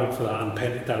model environment for that and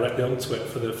painted directly onto it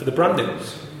for the branding.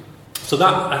 So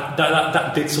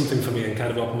that did something for me and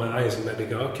kind of opened my eyes and made me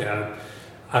go, okay,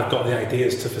 I've got the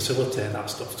ideas to facilitate that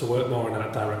stuff, to work more in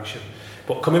that direction.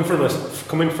 But coming from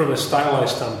a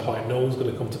stylized standpoint, no one's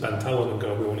going to come to Ben Talon and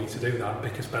go, we want you to do that,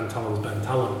 because Ben Talon's Ben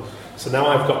Talon. So now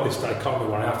I've got this dichotomy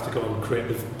where I have to go and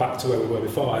create back to where we were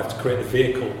before, I have to create the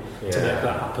vehicle to make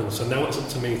that happen. So now it's up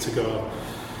to me to go,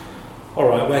 all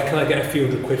right, where can I get a few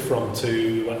hundred quid from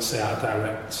to, let's say, our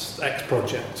direct X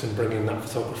project, and bring in that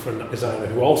photographer and that designer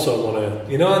who also want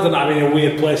to, you know, I'm in a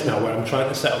weird place now where I'm trying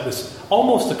to set up this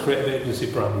almost a creative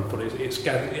agency brand, but it's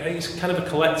kind of a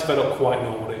collective. I don't quite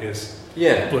know what it is.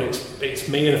 Yeah. But it's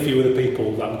me and a few other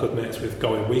people that I'm good mates with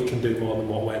going, we can do more than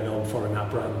what we're known for in our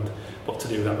brand, but to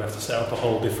do that we have to set up a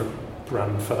whole different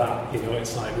brand for that. You know,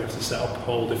 it's like we have to set up a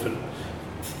whole different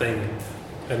thing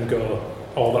and go,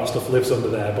 all that stuff lives under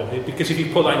there, but because if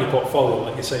you put that in your portfolio,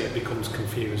 like you say, it becomes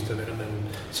confused, and then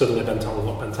suddenly Ben Talon's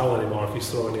not Ben Talon anymore if he's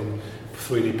throwing in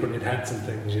 3D printed heads and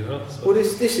things, you know. So. Well,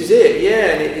 this is it,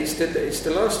 yeah, and it's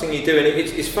the last thing you do, and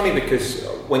it's funny because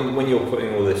when you're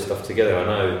putting all this stuff together, I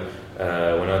know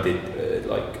when I did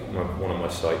one of my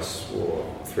sites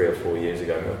 3 or 4 years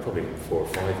ago, probably 4 or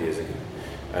 5 years ago.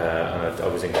 And I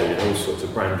was including all sorts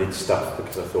of branded stuff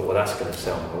because I thought, well, that's going to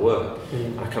sell my work.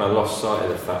 I kind of lost sight of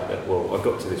the fact that, well, I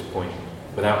got to this point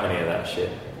without any of that shit.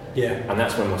 Yeah. And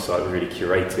that's when my site was really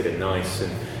curated and nice,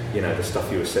 and, you know, the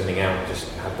stuff you were sending out just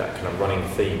had that kind of running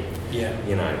theme. Yeah.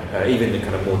 You know, even the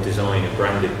kind of more design and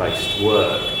branded based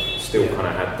work still kind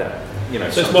of had that, you know.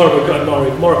 So it's more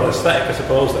of an aesthetic, I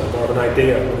suppose, then, more of an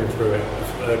idea running through it,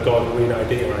 a Gordon Green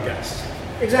idea, I guess.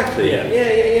 Exactly. Yeah.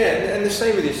 And the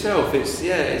same with yourself. It's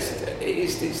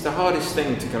it's the hardest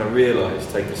thing to kind of realise,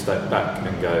 take a step back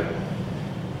and go,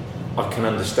 I can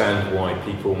understand why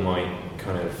people might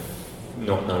kind of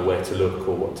not know where to look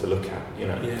or what to look at,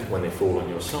 when they fall on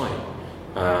your site.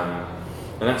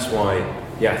 And that's why,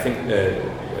 I think,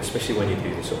 especially when you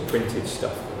do the sort of printed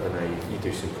stuff, I know you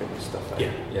do some printed stuff.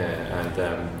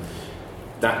 And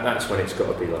that's when it's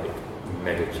got to be like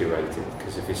mega curated,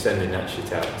 because if you're sending that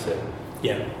shit out to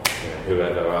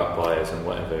whoever, art buyers and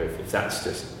whatever, if that's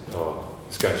just,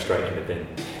 it's going straight in the bin.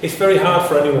 It's very hard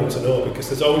for anyone to know, because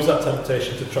there's always that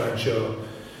temptation to try and show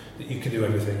that you can do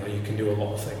everything or you can do a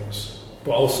lot of things.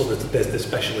 But also there's the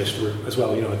specialist route as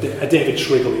well, a David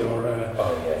Shrigley or,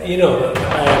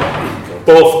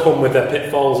 both come with their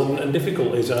pitfalls and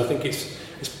difficulties. And I think it's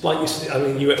like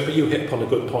you hit upon a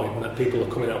good point, and that people are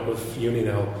coming out with uni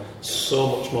now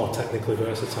so much more technically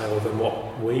versatile than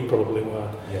what we probably were.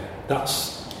 Yeah.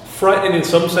 That's frightening in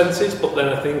some senses, but then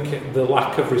I think the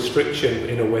lack of restriction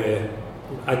in a way,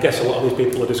 I guess a lot of these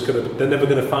people are they're never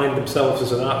going to find themselves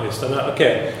as an artist. And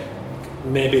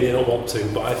maybe they don't want to,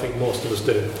 but I think most of us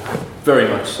do. Very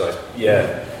much so.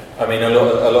 Yeah. I mean, a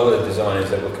lot of the designers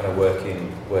that were kind of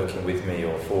working with me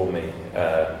or for me,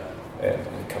 a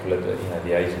couple of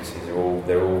the agencies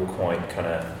they're all quite kind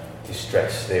of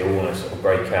distressed. They all want to sort of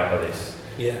break out of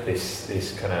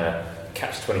this kind of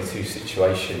catch-22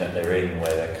 situation that they're in,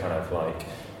 where they're kind of like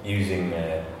using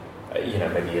their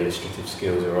maybe illustrative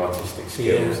skills or artistic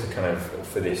skills to kind of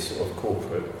for this sort of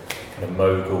corporate kind of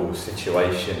mogul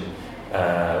situation.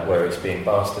 Where it's being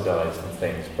bastardised and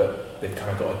things, but they've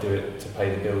kind of got to do it to pay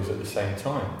the bills at the same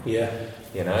time. Yeah,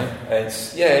 I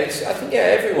think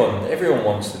everyone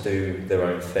wants to do their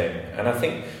own thing, and I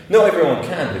think not everyone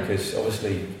can, because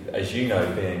obviously, as you know,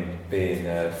 being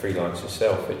freelance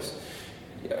yourself,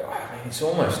 it's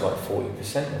almost like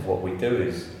 40% of what we do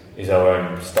is our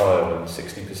own style, and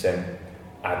 60%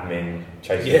 admin,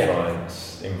 chasing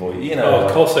clients, invoice.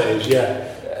 Of course it is.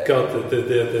 Yeah, God,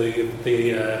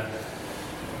 the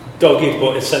dogged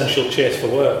but essential chase for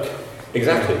work.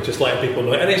 Exactly. Just letting people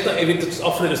know. And it's not even,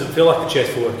 often it doesn't feel like a chase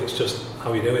for work, it's just, how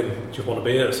are you doing? Do you want to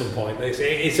be here at some point?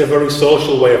 It's a very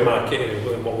social way of marketing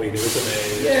in what we do,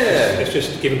 isn't it? It's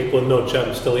just giving people a nudge,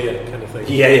 I'm still here, kind of thing.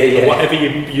 Yeah. Whatever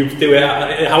you do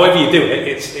it, however you do it,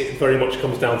 it very much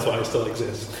comes down to I still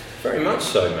exist. Very much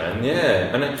so, man.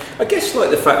 Yeah, and I guess like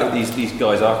the fact that these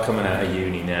guys are coming out of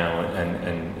uni now,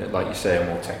 and like you say, are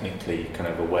more technically kind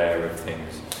of aware of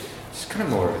things. It's kind of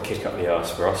more of a kick up the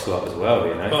arse for us lot as well,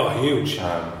 Oh, huge.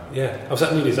 I was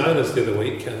at New Designers the other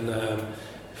week, and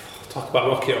talk about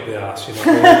rocket up the arse,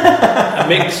 a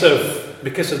mix of,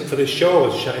 for this show I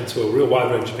was chatting to a real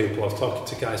wide range of people. I was talking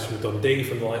to guys from Dundee,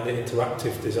 from the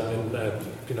interactive design,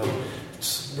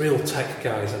 real tech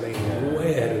guys, way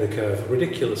ahead of the curve,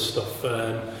 ridiculous stuff.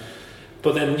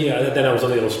 But then I was on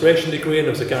the illustration degree, and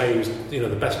there was a guy who's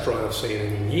the best drawer I've seen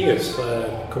in years,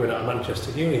 coming out of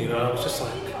Manchester Uni, and I was just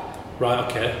like, right,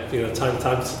 okay, time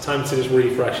to just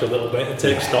refresh a little bit and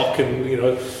take stock,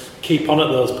 and keep on at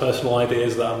those personal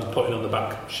ideas that I'm putting on the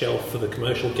back shelf for the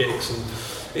commercial gigs. And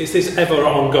it's this ever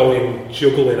ongoing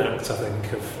juggling act, I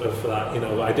think, of that,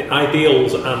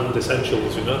 ideals and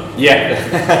essentials, Yeah,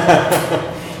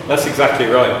 that's exactly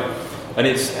right. And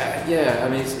it's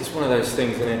it's one of those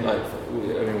things, isn't it? Like,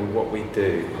 what we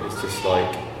do, it's just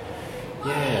like,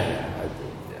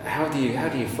 how do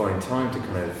you find time to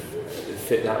kind of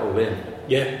fit that all in?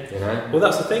 Well,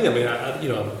 that's the thing. I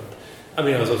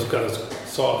was kind of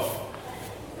sort of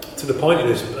to the point of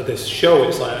this show.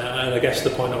 It's like, and I guess the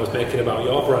point I was making about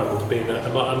your brand being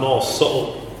a more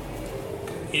subtle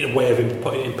way of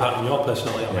impacting your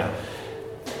personality on it.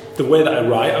 The way that I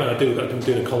write, I'm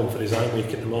doing a column for Design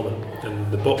Week at the moment,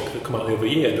 and the book that come out the other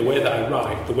year. The way that I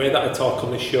write, the way that I talk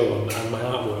on this show and my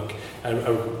artwork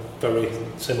are very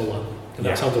similar. And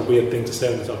that sounds a weird thing to say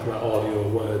when you're talking about audio,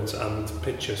 words and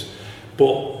pictures,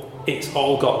 but it's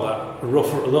all got that a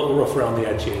little rough around the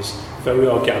edges, very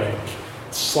organic,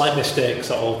 slight mistakes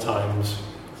at all times.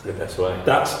 It's the best way.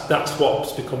 That's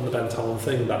what's become the Ben Talon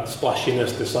thing, that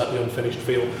splashiness, the slightly unfinished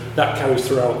feel, that carries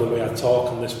throughout the way I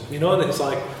talk and this, and it's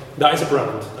like, that is a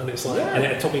brand, and it's like, and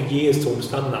it took me years to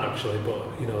understand that actually,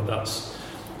 but that's,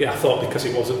 I thought because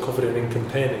it wasn't covered in ink and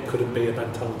paint, it couldn't be a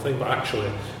Ben Talon thing, but actually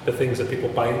the things that people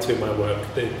buy into in my work,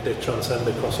 they transcend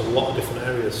across a lot of different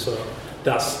areas, so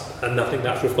I think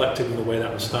that's reflected in the way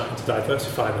that I'm starting to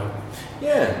diversify now.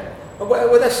 Yeah,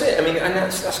 well that's it, and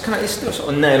that's kind of, it's still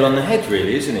sort of nail on the head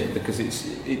really, isn't it, because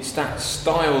it's that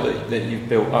style that you've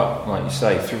built up, like you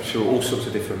say, through all sorts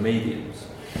of different mediums.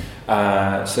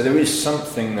 So there is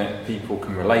something that people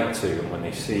can relate to when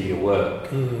they see your work,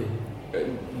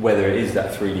 whether it is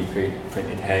that 3D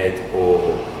printed head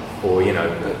or or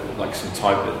like some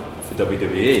type for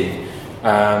WWE,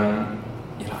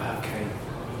 you're like, okay,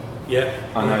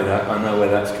 I know that, I know where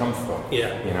that's come from.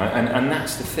 And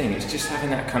that's the thing. It's just having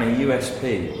that kind of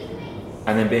USP,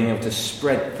 and then being able to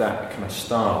spread that kind of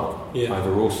style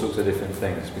over all sorts of different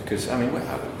things. Because I mean,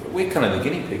 we're kind of the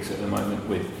guinea pigs at the moment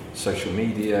with social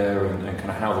media and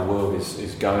kind of how the world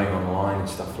is going online and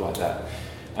stuff like that.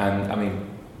 And I mean,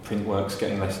 print work's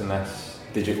getting less and less.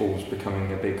 Digital's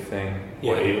becoming a big thing.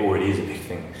 Well, it already is a big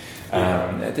thing.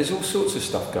 There's all sorts of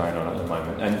stuff going on at the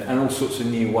moment, and all sorts of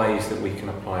new ways that we can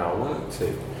apply our work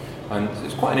to. And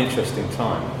it's quite an interesting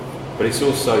time. But it's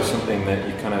also something that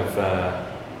you kind of,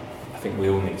 I think we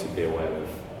all need to be aware of.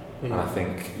 And I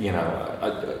think,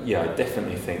 I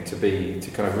definitely think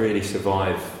to kind of really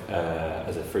survive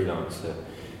as a freelancer,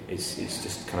 it's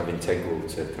just kind of integral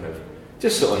to kind of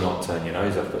just sort of not turn your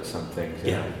nose up at some things.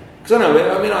 Because I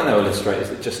know illustrators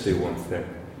that just do one thing.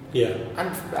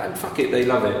 And fuck it, they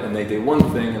love it, and they do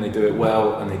one thing, and they do it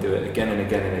well, and they do it again and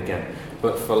again and again.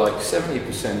 But for like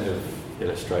 70% of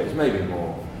illustrators, maybe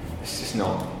more, it's just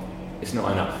not. It's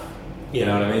not enough. You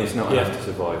know what I mean? It's not enough to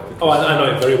survive. I know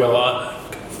it very well.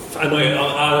 I know it, and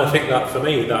I think that for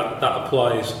me that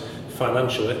applies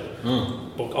financially,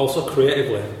 but also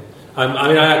creatively. I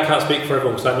mean, I can't speak for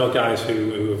everyone, because I know guys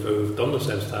who've done the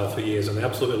same style for years, and they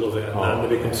absolutely love it, and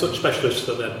they become such specialists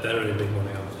that they're earning big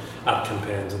money on ad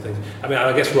campaigns and things. I mean,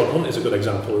 I guess Rod Hunt is a good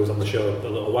example. He was on the show a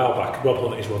little while back. Rod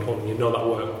Hunt is Rod Hunt. You know that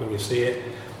work when you see it.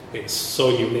 It's so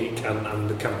unique, and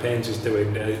the campaigns he's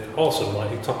doing awesome,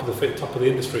 like top of the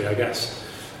industry, I guess.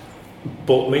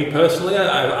 But me personally,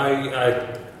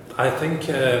 I think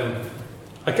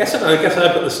I guess I've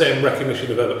got the same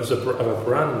recognition of a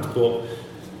brand, but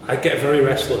I get very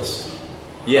restless.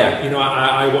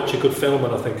 I watch a good film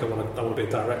and I think I want to be a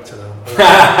director now.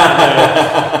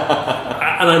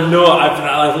 And I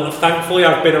know thankfully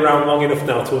I've been around long enough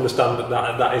now to understand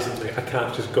that isn't it. I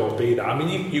can't just go and be that. I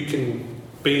mean, you can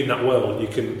be in that world. You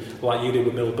can, like you did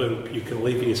with Mill Boop, you can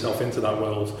lever yourself into that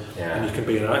world, and you can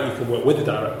be an actor. You can work with the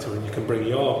director, and you can bring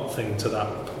your thing to that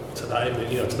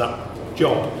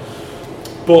job.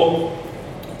 But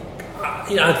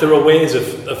there are ways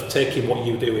of taking what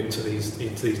you do into these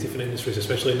different industries,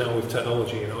 especially now with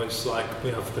technology. It's like we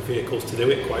have the vehicles to do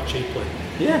it quite cheaply,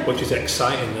 which is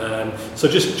exciting. So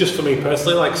just for me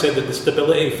personally, like I said, the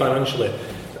stability financially.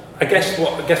 I guess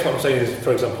what I'm saying is,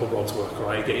 for example, Rod's work,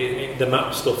 right? The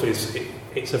map stuff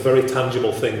it's a very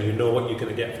tangible thing. You know what you're going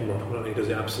to get from Rod, and he does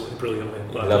it absolutely brilliantly.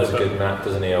 He loves a good map,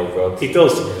 doesn't he, old Rod? He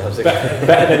does.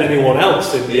 Better than anyone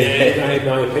else, in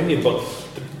my opinion.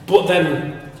 But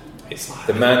then. It's like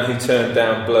the man who turned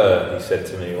down Blur, he said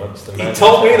to me once. He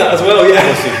told me that as well,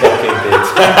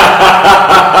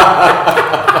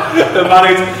 The man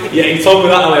he told me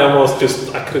that, and I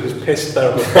could have just pissed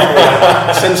there.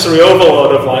 Sensory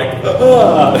overload of like,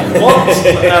 what?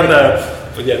 And,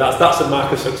 but that's a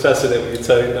mark of success, isn't it, when you're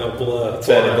turning down Blur?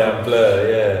 Turning down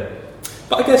Blur,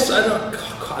 But I guess, I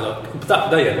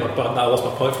lost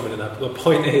my point for a minute there. But the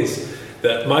point is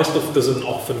that my stuff doesn't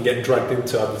often get dragged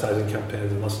into advertising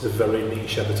campaigns unless it's a very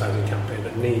niche advertising campaign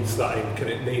that needs that ink and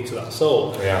it needs that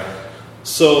soul.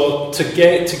 So to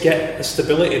get the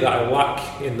stability that I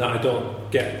lack in that I don't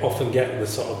often get the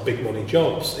sort of big money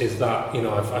jobs is that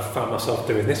I've found myself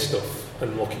doing this stuff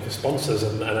and looking for sponsors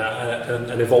and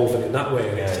evolving in that way,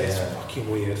 and it's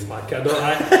fucking weird. Like I don't know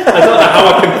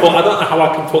how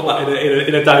I can put that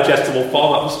in a digestible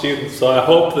format for students. So I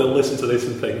hope they'll listen to this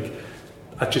and think,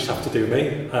 I just have to do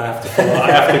me. I have to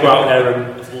go out there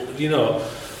and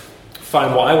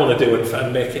find what I want to do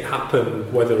and make it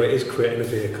happen. Whether it is creating a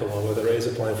vehicle or whether it is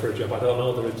applying for a job, I don't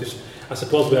know. I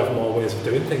suppose we have more ways of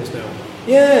doing things now.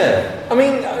 Yeah, I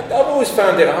mean, I've always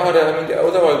found it harder. I mean,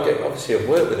 although I've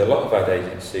worked with a lot of ad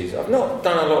agencies, I've not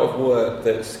done a lot of work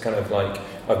that's kind of like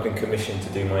I've been commissioned to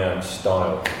do my own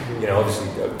style. Obviously,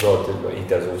 Rod, he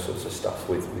does all sorts of stuff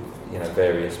with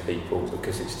various people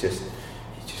because it's just.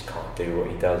 Can't do what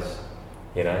he does,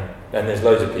 and there's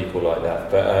loads of people like that.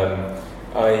 But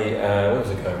where was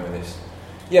I going with this?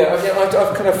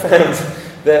 I've kind of found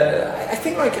that I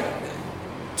think like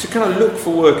to kind of look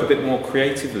for work a bit more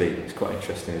creatively is quite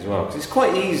interesting as well, because it's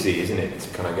quite easy, isn't it, to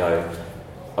kind of go,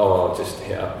 I'll just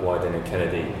hit up Wyden and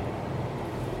Kennedy,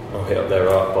 I'll hit up their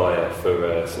art buyer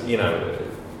for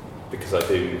because I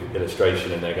do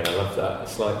illustration and they're going to love that.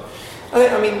 It's like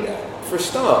I mean, for a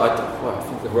start, I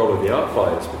think the role of the art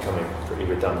buyer is becoming pretty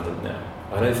redundant now.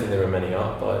 I don't think there are many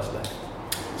art buyers left.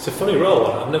 It's a funny role.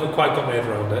 I've never quite got my head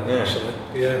around it, actually.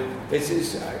 Yeah.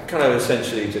 It's kind of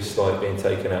essentially just like being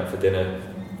taken out for dinner,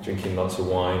 drinking lots of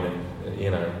wine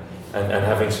and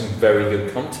having some very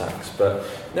good contacts. But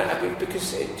no,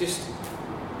 because it just,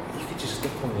 just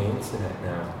look on the internet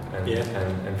now,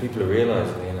 and people are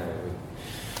realising,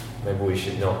 maybe we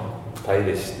should not pay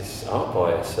this art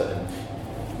buyer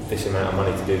this amount of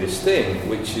money to do this thing,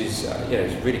 which is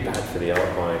it's really bad for the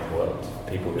art buying world.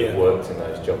 People who have worked in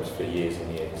those jobs for years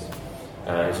and years.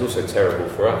 It's also terrible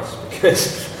for us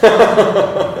because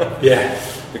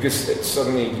because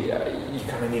suddenly you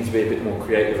kind of need to be a bit more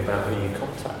creative about who you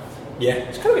contact. Yeah,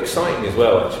 it's kind of exciting as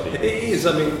well, actually. It is.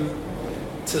 I mean,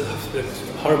 it's a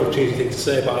horrible, cheesy thing to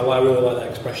say, but I really like that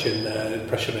expression.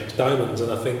 Pressure makes diamonds,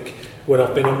 and I think when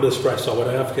I've been under stress or when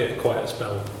I have hit a quiet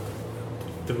spell,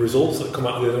 the results that come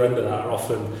out the other end of that are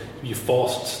often you're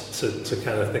forced to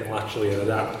kind of think laterally and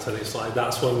adapt, and it's like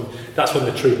that's when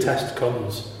the true test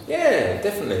comes. Yeah,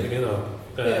 definitely.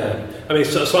 I mean,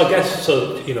 so I guess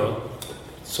so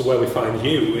where we find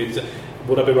you is.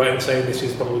 Would I be right in saying this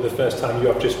is probably the first time you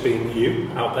have just been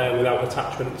you out there without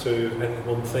attachment to any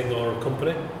one thing or a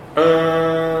company?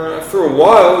 For a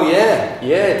while, yeah,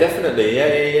 definitely,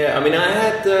 yeah. I mean, I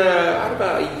had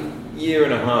about a year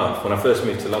and a half when I first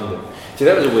moved to London. See,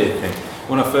 that was a weird thing.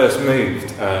 When I first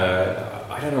moved,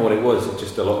 I don't know what it was.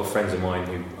 Just a lot of friends of mine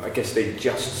who, I guess, they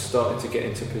just started to get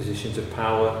into positions of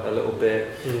power a little bit.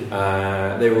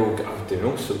 They were all doing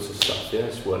all sorts of stuff. Yeah,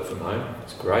 it's work from home.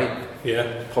 It's great.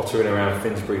 Yeah, pottering around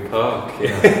Finsbury Park.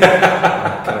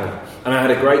 And I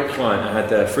had a great client. I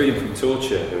had Freedom from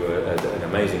Torture, who are an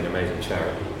amazing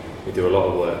charity. We do a lot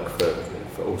of work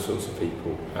for all sorts of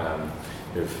people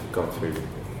who've gone through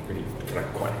really kind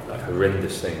of quite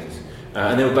horrendous things.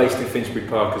 And they were based in Finsbury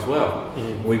Park as well.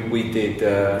 We did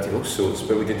all sorts,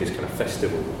 but we did this kind of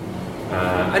festival.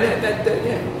 And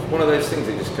it's one of those things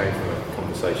that just came from a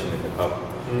conversation in the pub.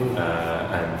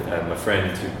 And my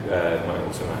friend,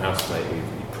 also my housemate, who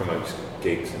promotes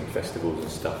gigs and festivals and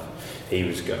stuff, he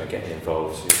was getting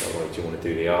involved. So he was like, well, do you want to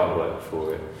do the artwork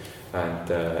for it? And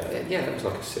that was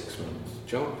like a 6-month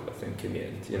job, I think, in the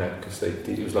end. Because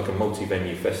it was like a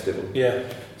multi-venue festival. Yeah.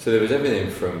 So there was everything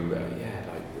from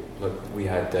we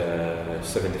had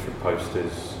 7 different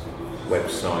posters,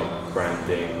 website,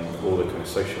 branding, all the kind of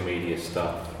social media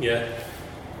stuff. Yeah.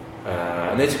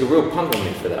 And they took a real punt on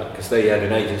me for that because they had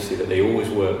an agency that they always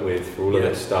work with for all of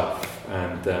their stuff.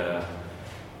 And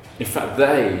in fact,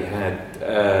 they had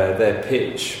their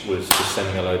pitch was just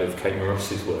sending a load of Kate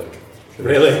Moros's work.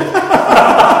 Really?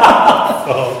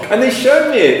 And they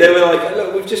showed me it. They were like,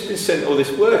 "Look, we've just been sent all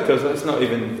this work." I was like, "It's not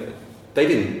even." They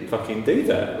didn't fucking do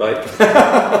that. But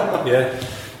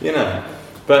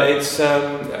it's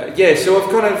So I've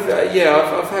kind of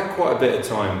I've had quite a bit of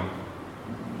time,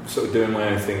 sort of doing my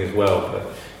own thing as well.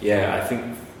 But I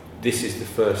think this is the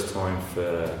first time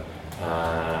for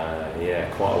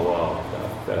quite a while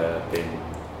that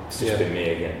it's just been me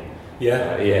again.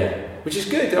 Which is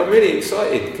good. I'm really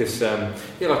excited because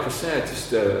like I said, just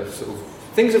sort of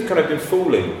things have kind of been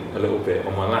falling a little bit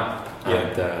on my lap,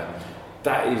 and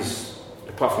that is.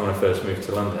 Apart from when I first moved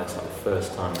to London, that's like the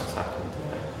first time that's happened.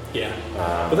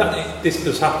 But this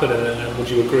does happen, and would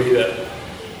you agree that?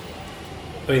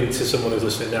 I mean, to someone who's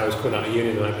listening now who's coming out of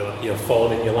uni, they might be like,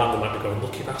 falling in your lap. They might be going,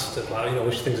 "Lucky bastard!" I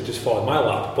wish things had just fallen in my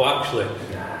lap. But actually,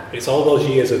 it's all those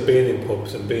years of being in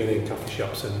pubs and being in coffee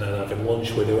shops and having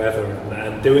lunch with whoever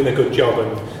and doing a good job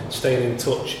and staying in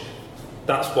touch.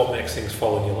 That's what makes things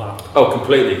fall in your lap. Oh,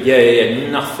 completely.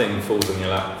 Yeah. Nothing falls in your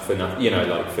lap for nothing.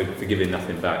 For giving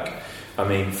nothing back. I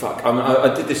mean, fuck.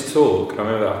 I did this talk. I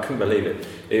remember. I couldn't believe it.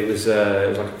 It was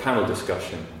like a panel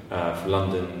discussion for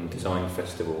London Design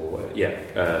Festival.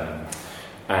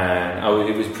 And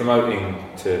it was promoting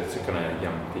to kind of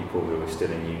young people who are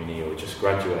still in uni or just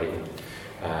graduating.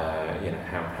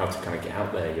 How to kind of get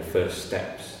out there, your first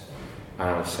steps. And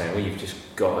I was saying, well, you've just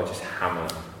got to just hammer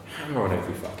on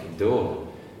every fucking door.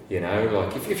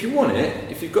 If you want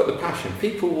it, if you've got the passion,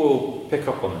 people will pick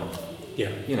up on that. Yeah.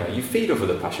 You feed off of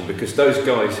the passion because those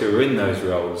guys who are in those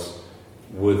roles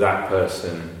were that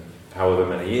person however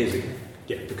many years ago.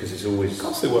 Yeah. Because it's always... Of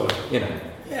course they were.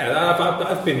 Yeah,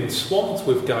 I've been swamped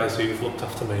with guys who've looked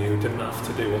after me who didn't have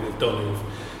to do what they've done, who've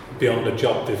beyond a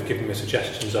job, they've given me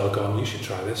suggestions, or gone, you should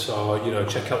try this, or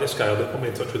check out this guy, or they put me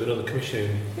in touch with another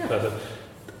commissioning.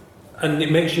 And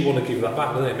it makes you want to give that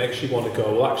back, doesn't it? It makes you want to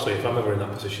go, well, actually, if I'm ever in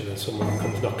that position and someone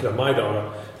comes knocking on my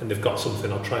door and they've got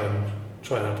something, I'll try and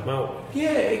help them out.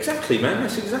 Yeah, exactly, man.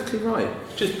 That's exactly right.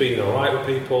 Just being all right with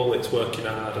people, it's working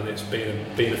hard, and it's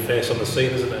being a face on the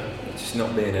scene, isn't it? Just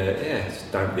not being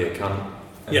just don't be a cunt.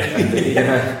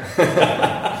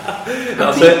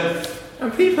 That's it.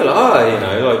 And people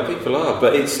are, people are.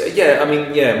 But it's,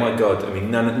 my God. I mean,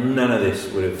 none of this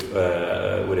would have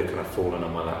kind of fallen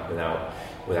on my lap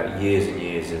without years and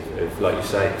years of, like you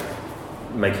say,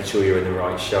 making sure you're in the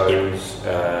right shows,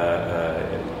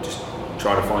 just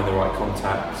trying to find the right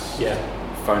contacts,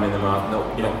 phoning them up,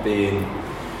 not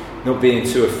being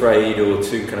too afraid or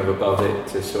too kind of above it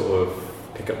to sort of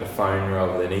pick up the phone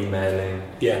rather than emailing.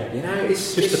 Yeah, you know,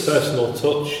 it's just a personal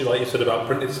touch, like you said about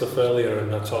printed stuff earlier,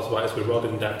 and I talked about this with Rod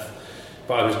in depth.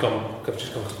 But I've just gone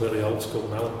completely old school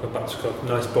now. I've gone back to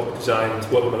nice book designed,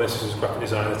 work with my missus as a graphic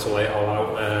designer to lay it all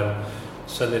out,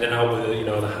 sending it out with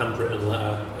a handwritten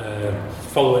letter,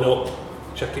 following up,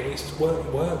 checking it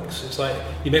works. It's like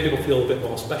you make people feel a bit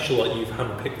more special, like you've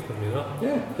handpicked them, you know?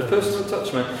 Yeah, the personal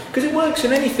touch, man. Because it works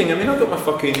in anything. I mean, I got my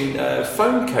fucking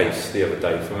phone case the other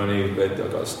day from I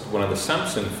got one of the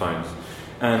Samsung phones,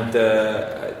 and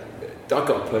I got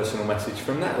a personal message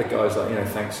from that. The guy's like,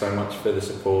 thanks so much for the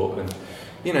support, and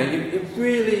you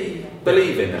really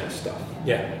believe in that stuff.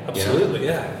 Yeah, absolutely.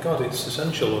 Yeah, God, it's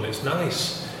essential and it's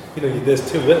nice. There's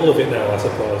too little of it now, I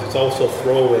suppose. It's also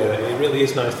throwaway. It really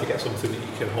is nice to get something that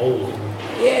you can hold.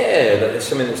 Yeah, that there's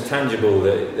something that's tangible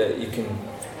that you can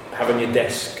have on your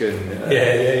desk, and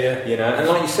yeah. And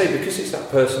like you say, because it's that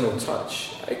personal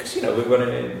touch. Because we're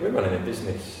running a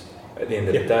business at the end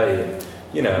of the day,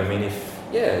 and I mean,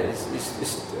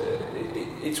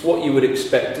 it's what you would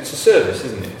expect. It's a service,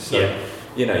 isn't it? So,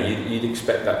 you'd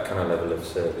expect that kind of level of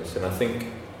service, and I think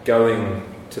going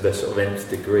to the sort of nth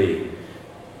degree,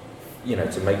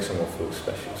 to make someone feel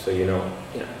special. So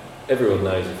everyone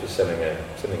knows if you're selling a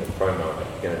promo,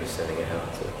 you're going to be sending it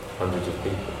out to hundreds of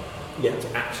people. Yeah. To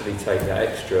actually take that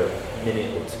extra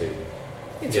minute or two.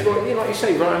 Like you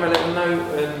say, write them a little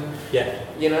note, and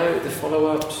the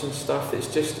follow-ups and stuff.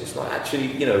 It's like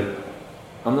actually,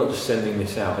 I'm not just sending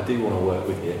this out. I do want to work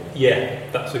with you. Yeah,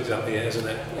 that's exactly it, isn't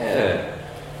it? Yeah.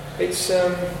 It's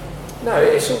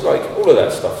it's all of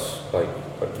that stuff's like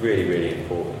really, really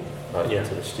important. To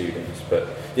the students, but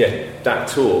that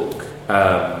talk, I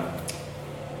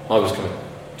was kind of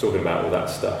talking about all that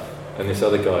stuff, and this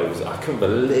other guy I couldn't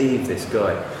believe this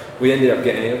guy. We ended up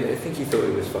getting, I think he thought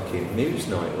it was fucking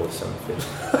Newsnight or something.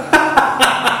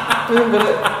 But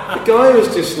the guy was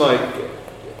just like,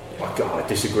 oh God, I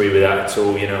disagree with that at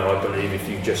all. I believe if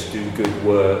you just do good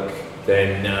work,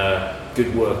 then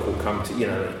good work will come to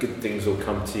good things will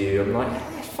come to you. I'm like,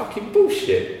 that's fucking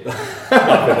bullshit.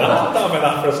 I'll be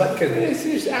that for a second. This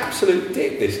is absolute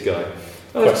dick, this guy.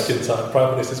 Question time.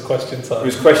 Prime Minister's question time. It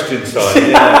was question time,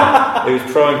 yeah. It was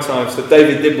prime time. So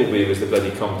David Dimbleby was the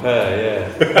bloody compare,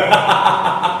 yeah.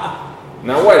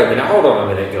 Now wait a minute, hold on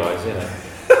a minute, guys.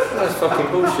 That's fucking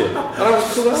bullshit. And I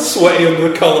was sweaty under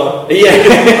the collar. Yeah.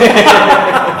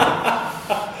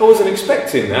 I wasn't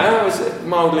expecting that. I was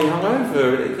mildly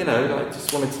hungover,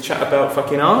 just wanted to chat about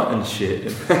fucking art and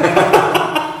shit.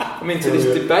 I mean, to this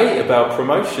debate about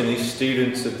promotion, these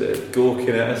students are gawking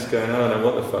at us going, oh no,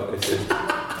 what the fuck this is.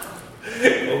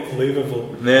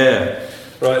 Unbelievable. Yeah.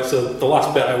 Right, so the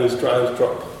last bit I was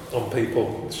drop on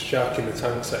people, Shark in the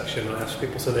Tank section, I asked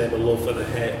people to name a love and a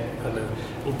hate, and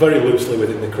very loosely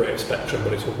within the creative spectrum,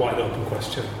 but it's a wide open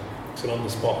question. It's an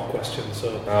on-the-spot question,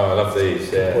 so... Oh, I love these,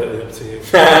 completely up to you.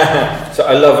 So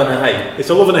a love and a hate? It's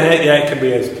a love and a hate, it can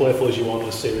be as playful as you want,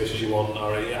 as serious as you want,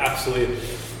 or absolutely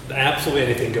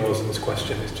anything goes in this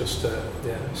question. It's just,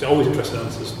 it's always interesting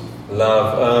answers.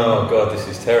 Love, oh God, this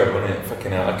is terrible, isn't it?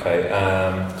 Fucking hell, okay.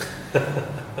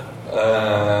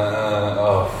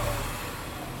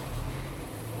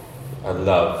 I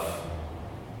love...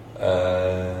 I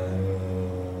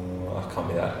can't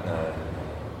be that, no.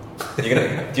 Do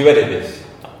you edit this?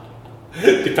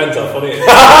 Depends how funny it is.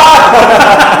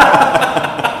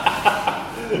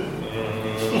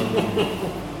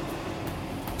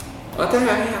 I don't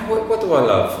know. What do I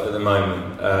love at the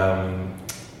moment? I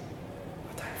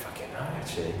don't fucking know.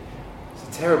 Actually, it's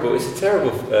a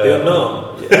terrible. The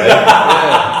unknown. Yeah.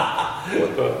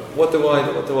 What do I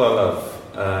love?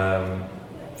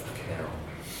 Fucking hell.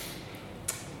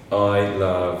 I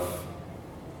love.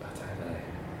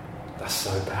 That's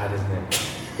so bad, isn't it?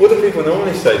 What do people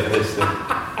normally say for this thing?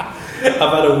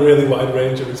 I've had a really wide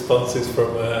range of responses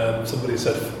from somebody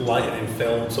said lighting in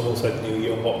film, someone said New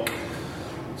York.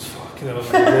 It's fucking a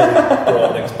really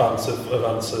broad expanse of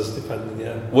answers, depending,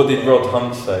 What did Rod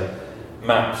Hunt say?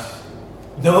 Maps?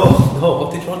 No,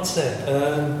 what did Rod say?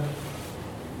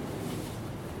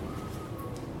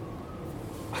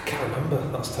 I can't remember,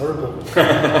 that's terrible.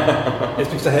 It's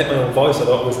because I hate my own voice, I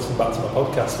don't always listen back to my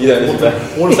podcast.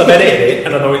 Once I've edited it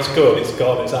and I know it's good, it's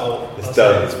gone, it's out. It's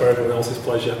done. It's for everyone else's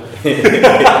pleasure.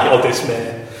 Or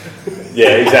dismay.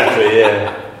 Yeah, exactly,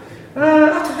 yeah. I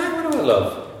don't know, what do I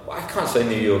love? Well, I can't say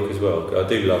New York as well, I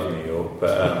do love New York,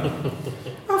 but...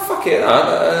 oh, fuck it,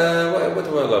 what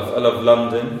do I love? I love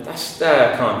London. That's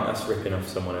ripping off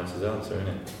someone else's answer, isn't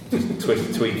it?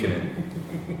 Just tweaking it.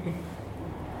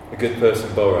 A good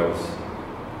person borrows.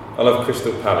 I love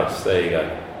Crystal Palace. There you go.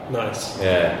 Nice.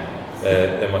 Yeah,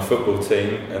 they're my football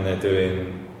team, and they're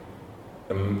doing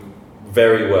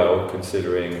very well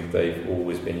considering they've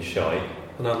always been shy.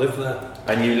 And I live there.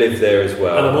 And you live there as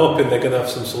well. And I'm hoping they're going to have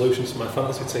some solutions to my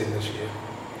fantasy team this year.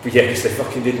 But yeah, because they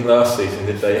fucking didn't last season,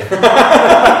 did they?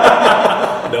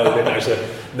 No, they didn't actually.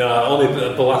 No, only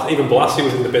even Balassi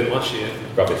was in the bin last year.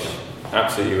 Rubbish.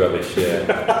 Absolutely rubbish,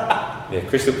 yeah. Yeah,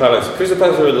 Crystal Palace. Crystal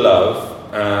Palace are a love.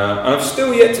 And I've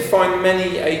still yet to find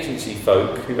many agency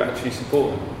folk who actually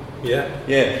support them. Yeah.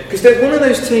 Yeah, because they're one of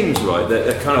those teams, right, that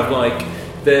are kind of like,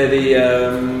 they're the...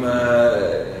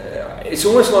 it's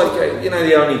almost like,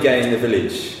 the only gay in the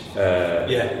village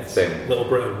thing. Little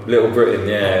Britain. Little Britain,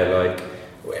 yeah, like...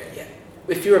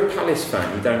 If you're a Palace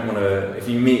fan, you don't want to... If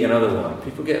you meet another one,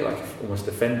 people get like almost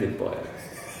offended by it.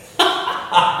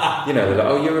 They're like,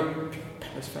 oh, you're a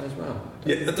Palace fan as well.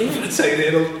 Yeah,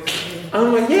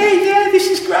 I'm like, yeah, this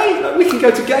is great. Like, we can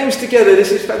go to games together.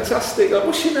 This is fantastic. Like,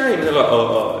 what's your name? And they're like,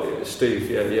 oh, Steve.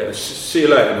 Yeah. See you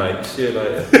later, mate. See you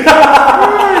later.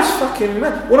 It's fucking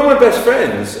mad. One of my best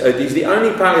friends, he's the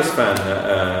only Palace fan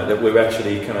that we're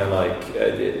actually kind of like,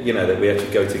 that we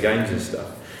actually go to games and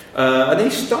stuff. And he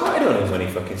started on us when he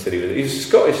fucking said he was. He's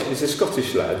a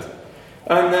Scottish lad.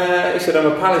 And he said, I'm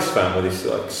a Palace fan, with this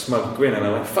like smug grin, and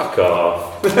I went, fuck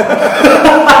off.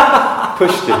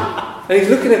 Pushed him. And he's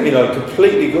looking at me like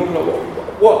completely gone, like,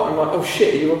 what? I'm like, oh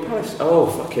shit, are you a Palace? Oh,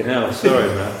 fucking hell, sorry,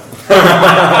 man.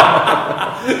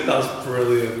 That's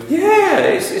brilliant. Yeah,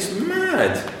 it's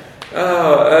mad.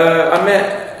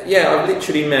 I've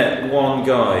literally met one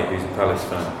guy who's a Palace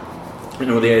fan. In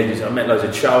all the ages, I met loads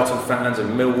of Charlton fans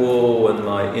and Millwall, and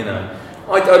I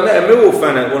met a Millwall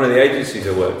fan at one of the agencies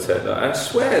I worked at. I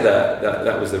swear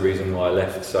that was the reason why I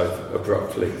left so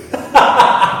abruptly.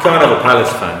 Can't have a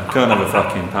Palace fan. Can't have a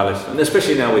fucking Palace fan.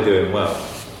 Especially now we're doing well.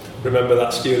 Remember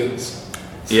that, students.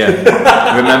 Yeah,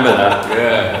 remember that.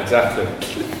 Yeah, exactly.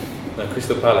 No,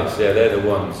 Crystal Palace. Yeah, they're the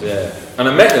ones. Yeah, and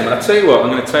I met them. And I tell you what, I'm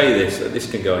going to tell you this. This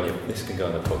can go on the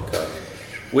podcast.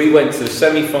 We went to the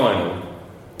semi-final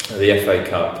of the FA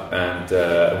Cup, and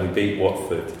we beat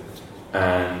Watford,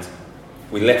 and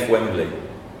we left Wembley,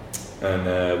 and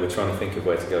we're trying to think of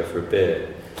where to go for a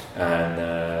beer, and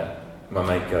my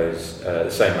mate goes, the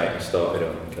same mate I started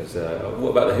on, goes, what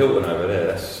about the Hilton over there?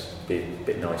 That's a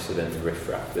bit nicer than the Riff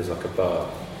Raff. There's like a bar.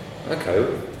 Okay,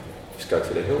 just go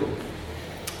to the Hilton.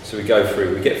 So we get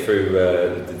through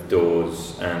the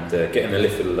doors, and get in the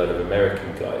lift with a load of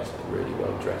American guys, really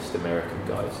well dressed American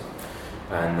guys,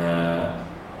 and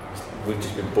we've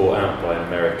just been bought out by an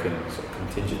American sort of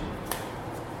contingent.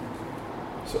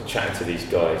 Sort of chatting to these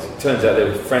guys. It turns out they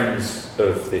were friends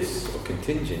of this sort of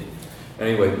contingent.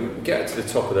 Anyway, we get to the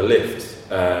top of the lift,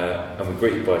 and we're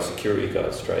greeted by a security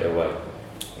guard straight away.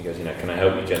 He goes, can I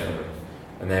help you, gentlemen?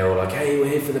 And they're all like, hey, we're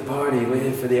here for the party, we're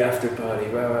here for the after party,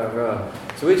 rah, rah, rah.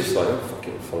 So we're just like, oh, fuck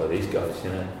it, we'll follow these guys,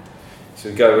 So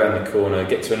we go around the corner,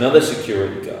 get to another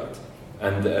security guard,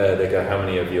 and they go, how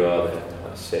many of you are there? And we're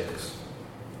like, 6.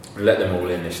 We let them all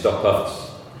in, they stop us.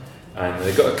 And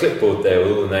they've got a clipboard there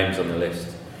with all the names on the list.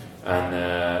 And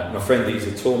my friend, he's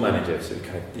a tour manager, so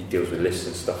he deals with lists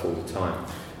and stuff all the time.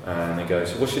 And they go,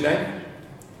 so what's your name?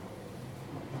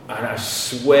 And I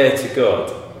swear to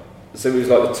God, so it was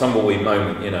like the tumbleweed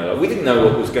moment, we didn't know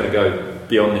what was going to go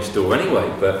beyond this door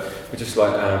anyway, but we're just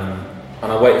like,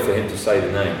 and I waited for him to say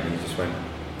the name, and he just went,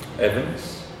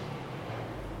 Evans?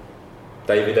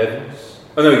 David Evans?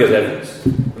 Oh no, he goes, Evans.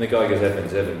 And the guy goes,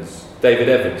 Evans. David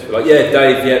Evans. We're like, yeah,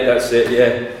 Dave, yeah, that's it,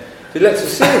 yeah. So he lets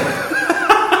us in.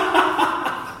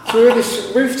 So we're at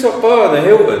this rooftop bar in the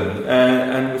Hilton,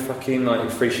 and we're fucking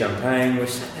like free champagne. We're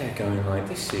sat there going like,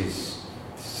 this is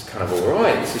kind of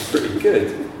alright, this is pretty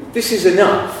good. This is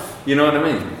enough, you know what I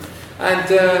mean?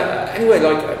 And anyway,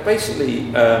 like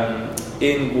basically,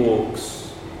 in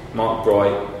walks Mark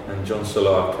Bright and John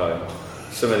Solarco,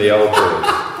 some of the old boys.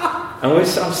 And I'm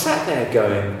sat there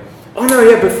going, oh no,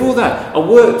 yeah, before that, I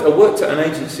worked at an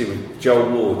agency with Joel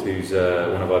Ward, who's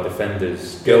one of our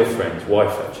defenders' girlfriend's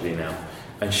wife actually now.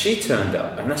 And she turned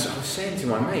up, and that's what I was saying to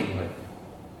my mate, like,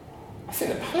 I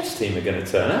think the Palace team are going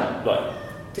to turn up. Like,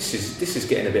 this is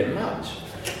getting a bit much.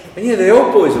 And yeah, the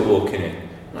old boys are walking in.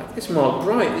 Like, this Mark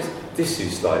Bright, this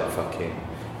is like fucking,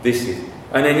 this is.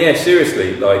 And then yeah,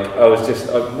 seriously, like I was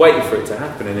waiting for it to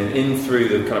happen, and then in through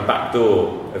the kind of back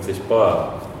door of this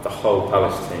bar, the whole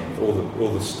Palace team, all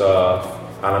the staff,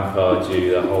 Alan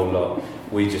Pardew, the whole lot,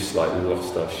 we just like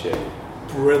lost our shit.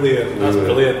 Brilliant. That's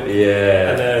brilliant.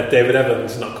 Yeah. And David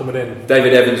Evans not coming in.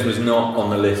 David Evans was not on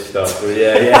the list after.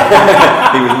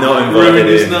 Yeah. He was not invited. Ruined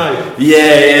his night.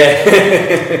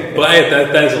 Yeah. But hey,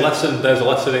 there's a lesson. There's a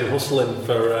lesson in hustling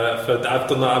for. I've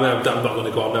done that. I mean, I'm not going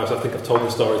to go on now, so I think I've told the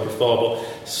stories before.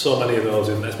 But so many of those,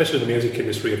 especially in the music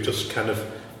industry, of just kind of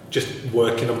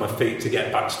working on my feet to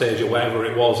get backstage or whatever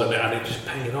it was, and it just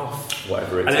paying off.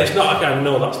 Whatever it and takes. It's not. I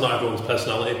know that's not everyone's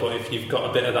personality, but if you've got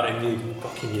a bit of that in you,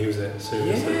 fucking use it.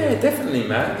 Seriously. Yeah, definitely,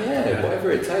 man. Yeah,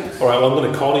 whatever it takes. All right, well, I'm going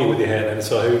to corner you with your hair then.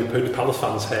 So who do Palace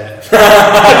fans hate?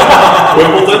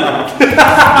 Wimbledon.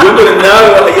 Wimbledon,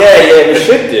 no. Yeah, we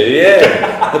should do.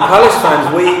 Yeah, the Palace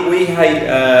fans. We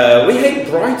hate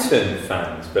Brighton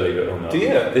fans. Believe it or not. Do you?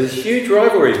 There's a huge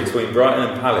rivalry between Brighton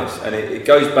and Palace, and it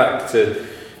goes back to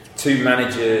two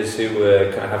managers who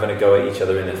were kind of having a go at each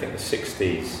other in, I think, the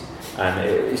 60s, and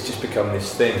it's just become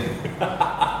this thing.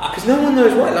 Because no one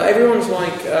knows why. Like, everyone's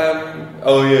like,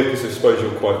 oh yeah, because I suppose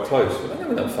you're quite close. Well, I know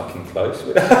we're not fucking close.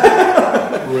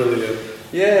 Brilliant.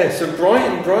 Yeah, so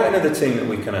Brighton are the team that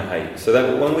we kind of hate. So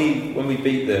that when we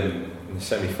beat them in the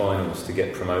semi-finals to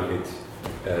get promoted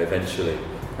eventually,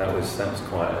 that was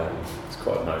quite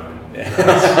a moment.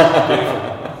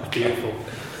 Yeah. Beautiful.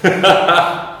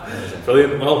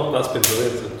 Brilliant. Well, that's been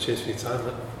brilliant. Cheers for your time,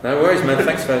 man. No worries, man.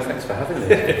 Thanks for having me.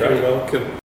 You're very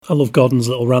welcome. I love Gordon's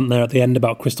little rant there at the end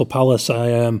about Crystal Palace.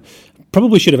 I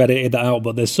probably should have edited that out,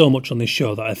 but there's so much on this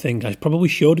show that I think I probably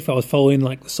should if I was following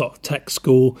like the sort of tech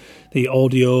school, the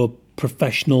audio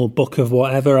professional book of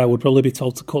whatever. I would probably be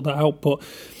told to cut that out, but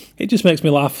it just makes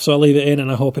me laugh, so I leave it in,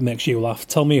 and I hope it makes you laugh.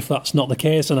 Tell me if that's not the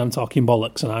case, and I'm talking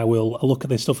bollocks, and I'll look at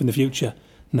this stuff in the future.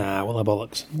 Nah, well, I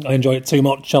bollocks. I enjoy it too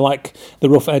much. I like the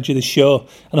rough edge of this show,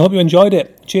 and I hope you enjoyed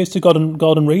it. Cheers to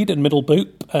Gordon Reid at Middle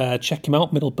Boop. Check him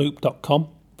out, middleboop.com.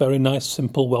 Very nice,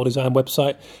 simple, well-designed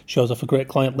website. Shows off a great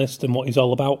client list and what he's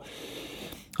all about.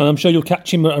 And I'm sure you'll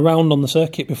catch him around on the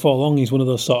circuit before long. He's one of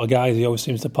those sort of guys. He always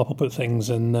seems to pop up at things,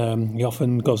 and he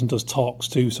often goes and does talks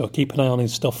too, so keep an eye on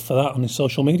his stuff for that on his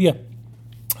social media.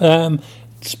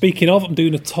 Speaking of, I'm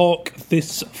doing a talk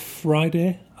this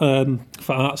Friday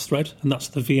for Arts Thread, and that's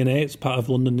the V&A. It's part of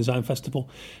London Design Festival.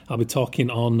 I'll be talking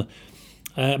on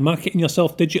marketing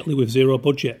yourself digitally with zero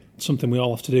budget, something we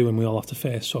all have to do and we all have to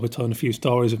face. So I'll be telling a few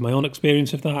stories of my own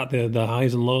experience of that, the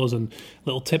highs and lows and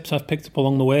little tips I've picked up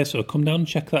along the way. So come down and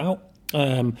check that out.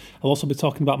 I'll also be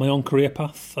talking about my own career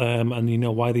path and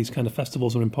why these kind of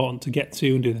festivals are important to get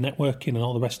to and do the networking and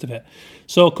all the rest of it.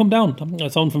 So come down.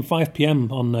 It's on from 5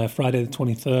 p.m. on Friday the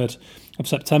 23rd of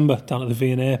September down at the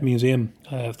V&A Museum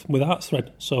with Arts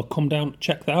Thread. So come down,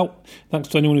 check that out. Thanks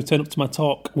to anyone who turned up to my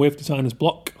talk, Wave Designers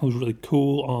Block. It was really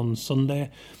cool on Sunday.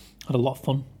 Had a lot of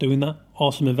fun doing that.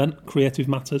 Awesome event, Creative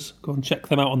Matters. Go and check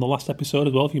them out on the last episode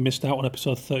as well if you missed out on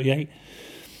episode 38.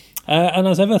 And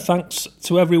as ever, thanks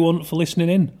to everyone for listening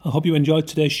in. I hope you enjoyed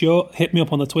today's show. Hit me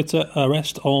up on the Twitter,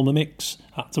 @ArrestAllMimics,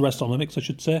 @ArrestAllMimics, I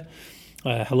should say.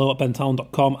 Hello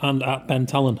 @bentalon.com and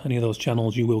 @bentalon. Any of those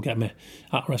channels, you will get me.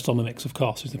 @ArrestAllMimics, of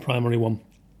course, is the primary one.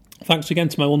 Thanks again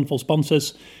to my wonderful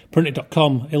sponsors,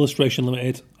 Printed.com, Illustration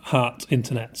Limited, Heart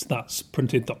Internet. That's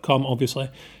Printed.com, obviously,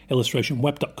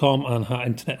 illustrationweb.com and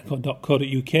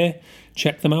heartinternet.co.uk.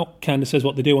 Check them out. Kind of says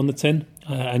what they do on the tin,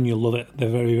 and you'll love it. They're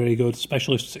very, very good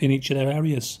specialists in each of their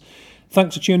areas.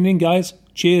 Thanks for tuning in, guys.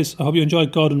 Cheers. I hope you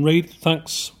enjoyed Gordon Reid.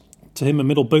 Thanks to him and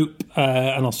Middle Boop,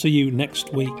 and I'll see you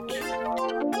next week.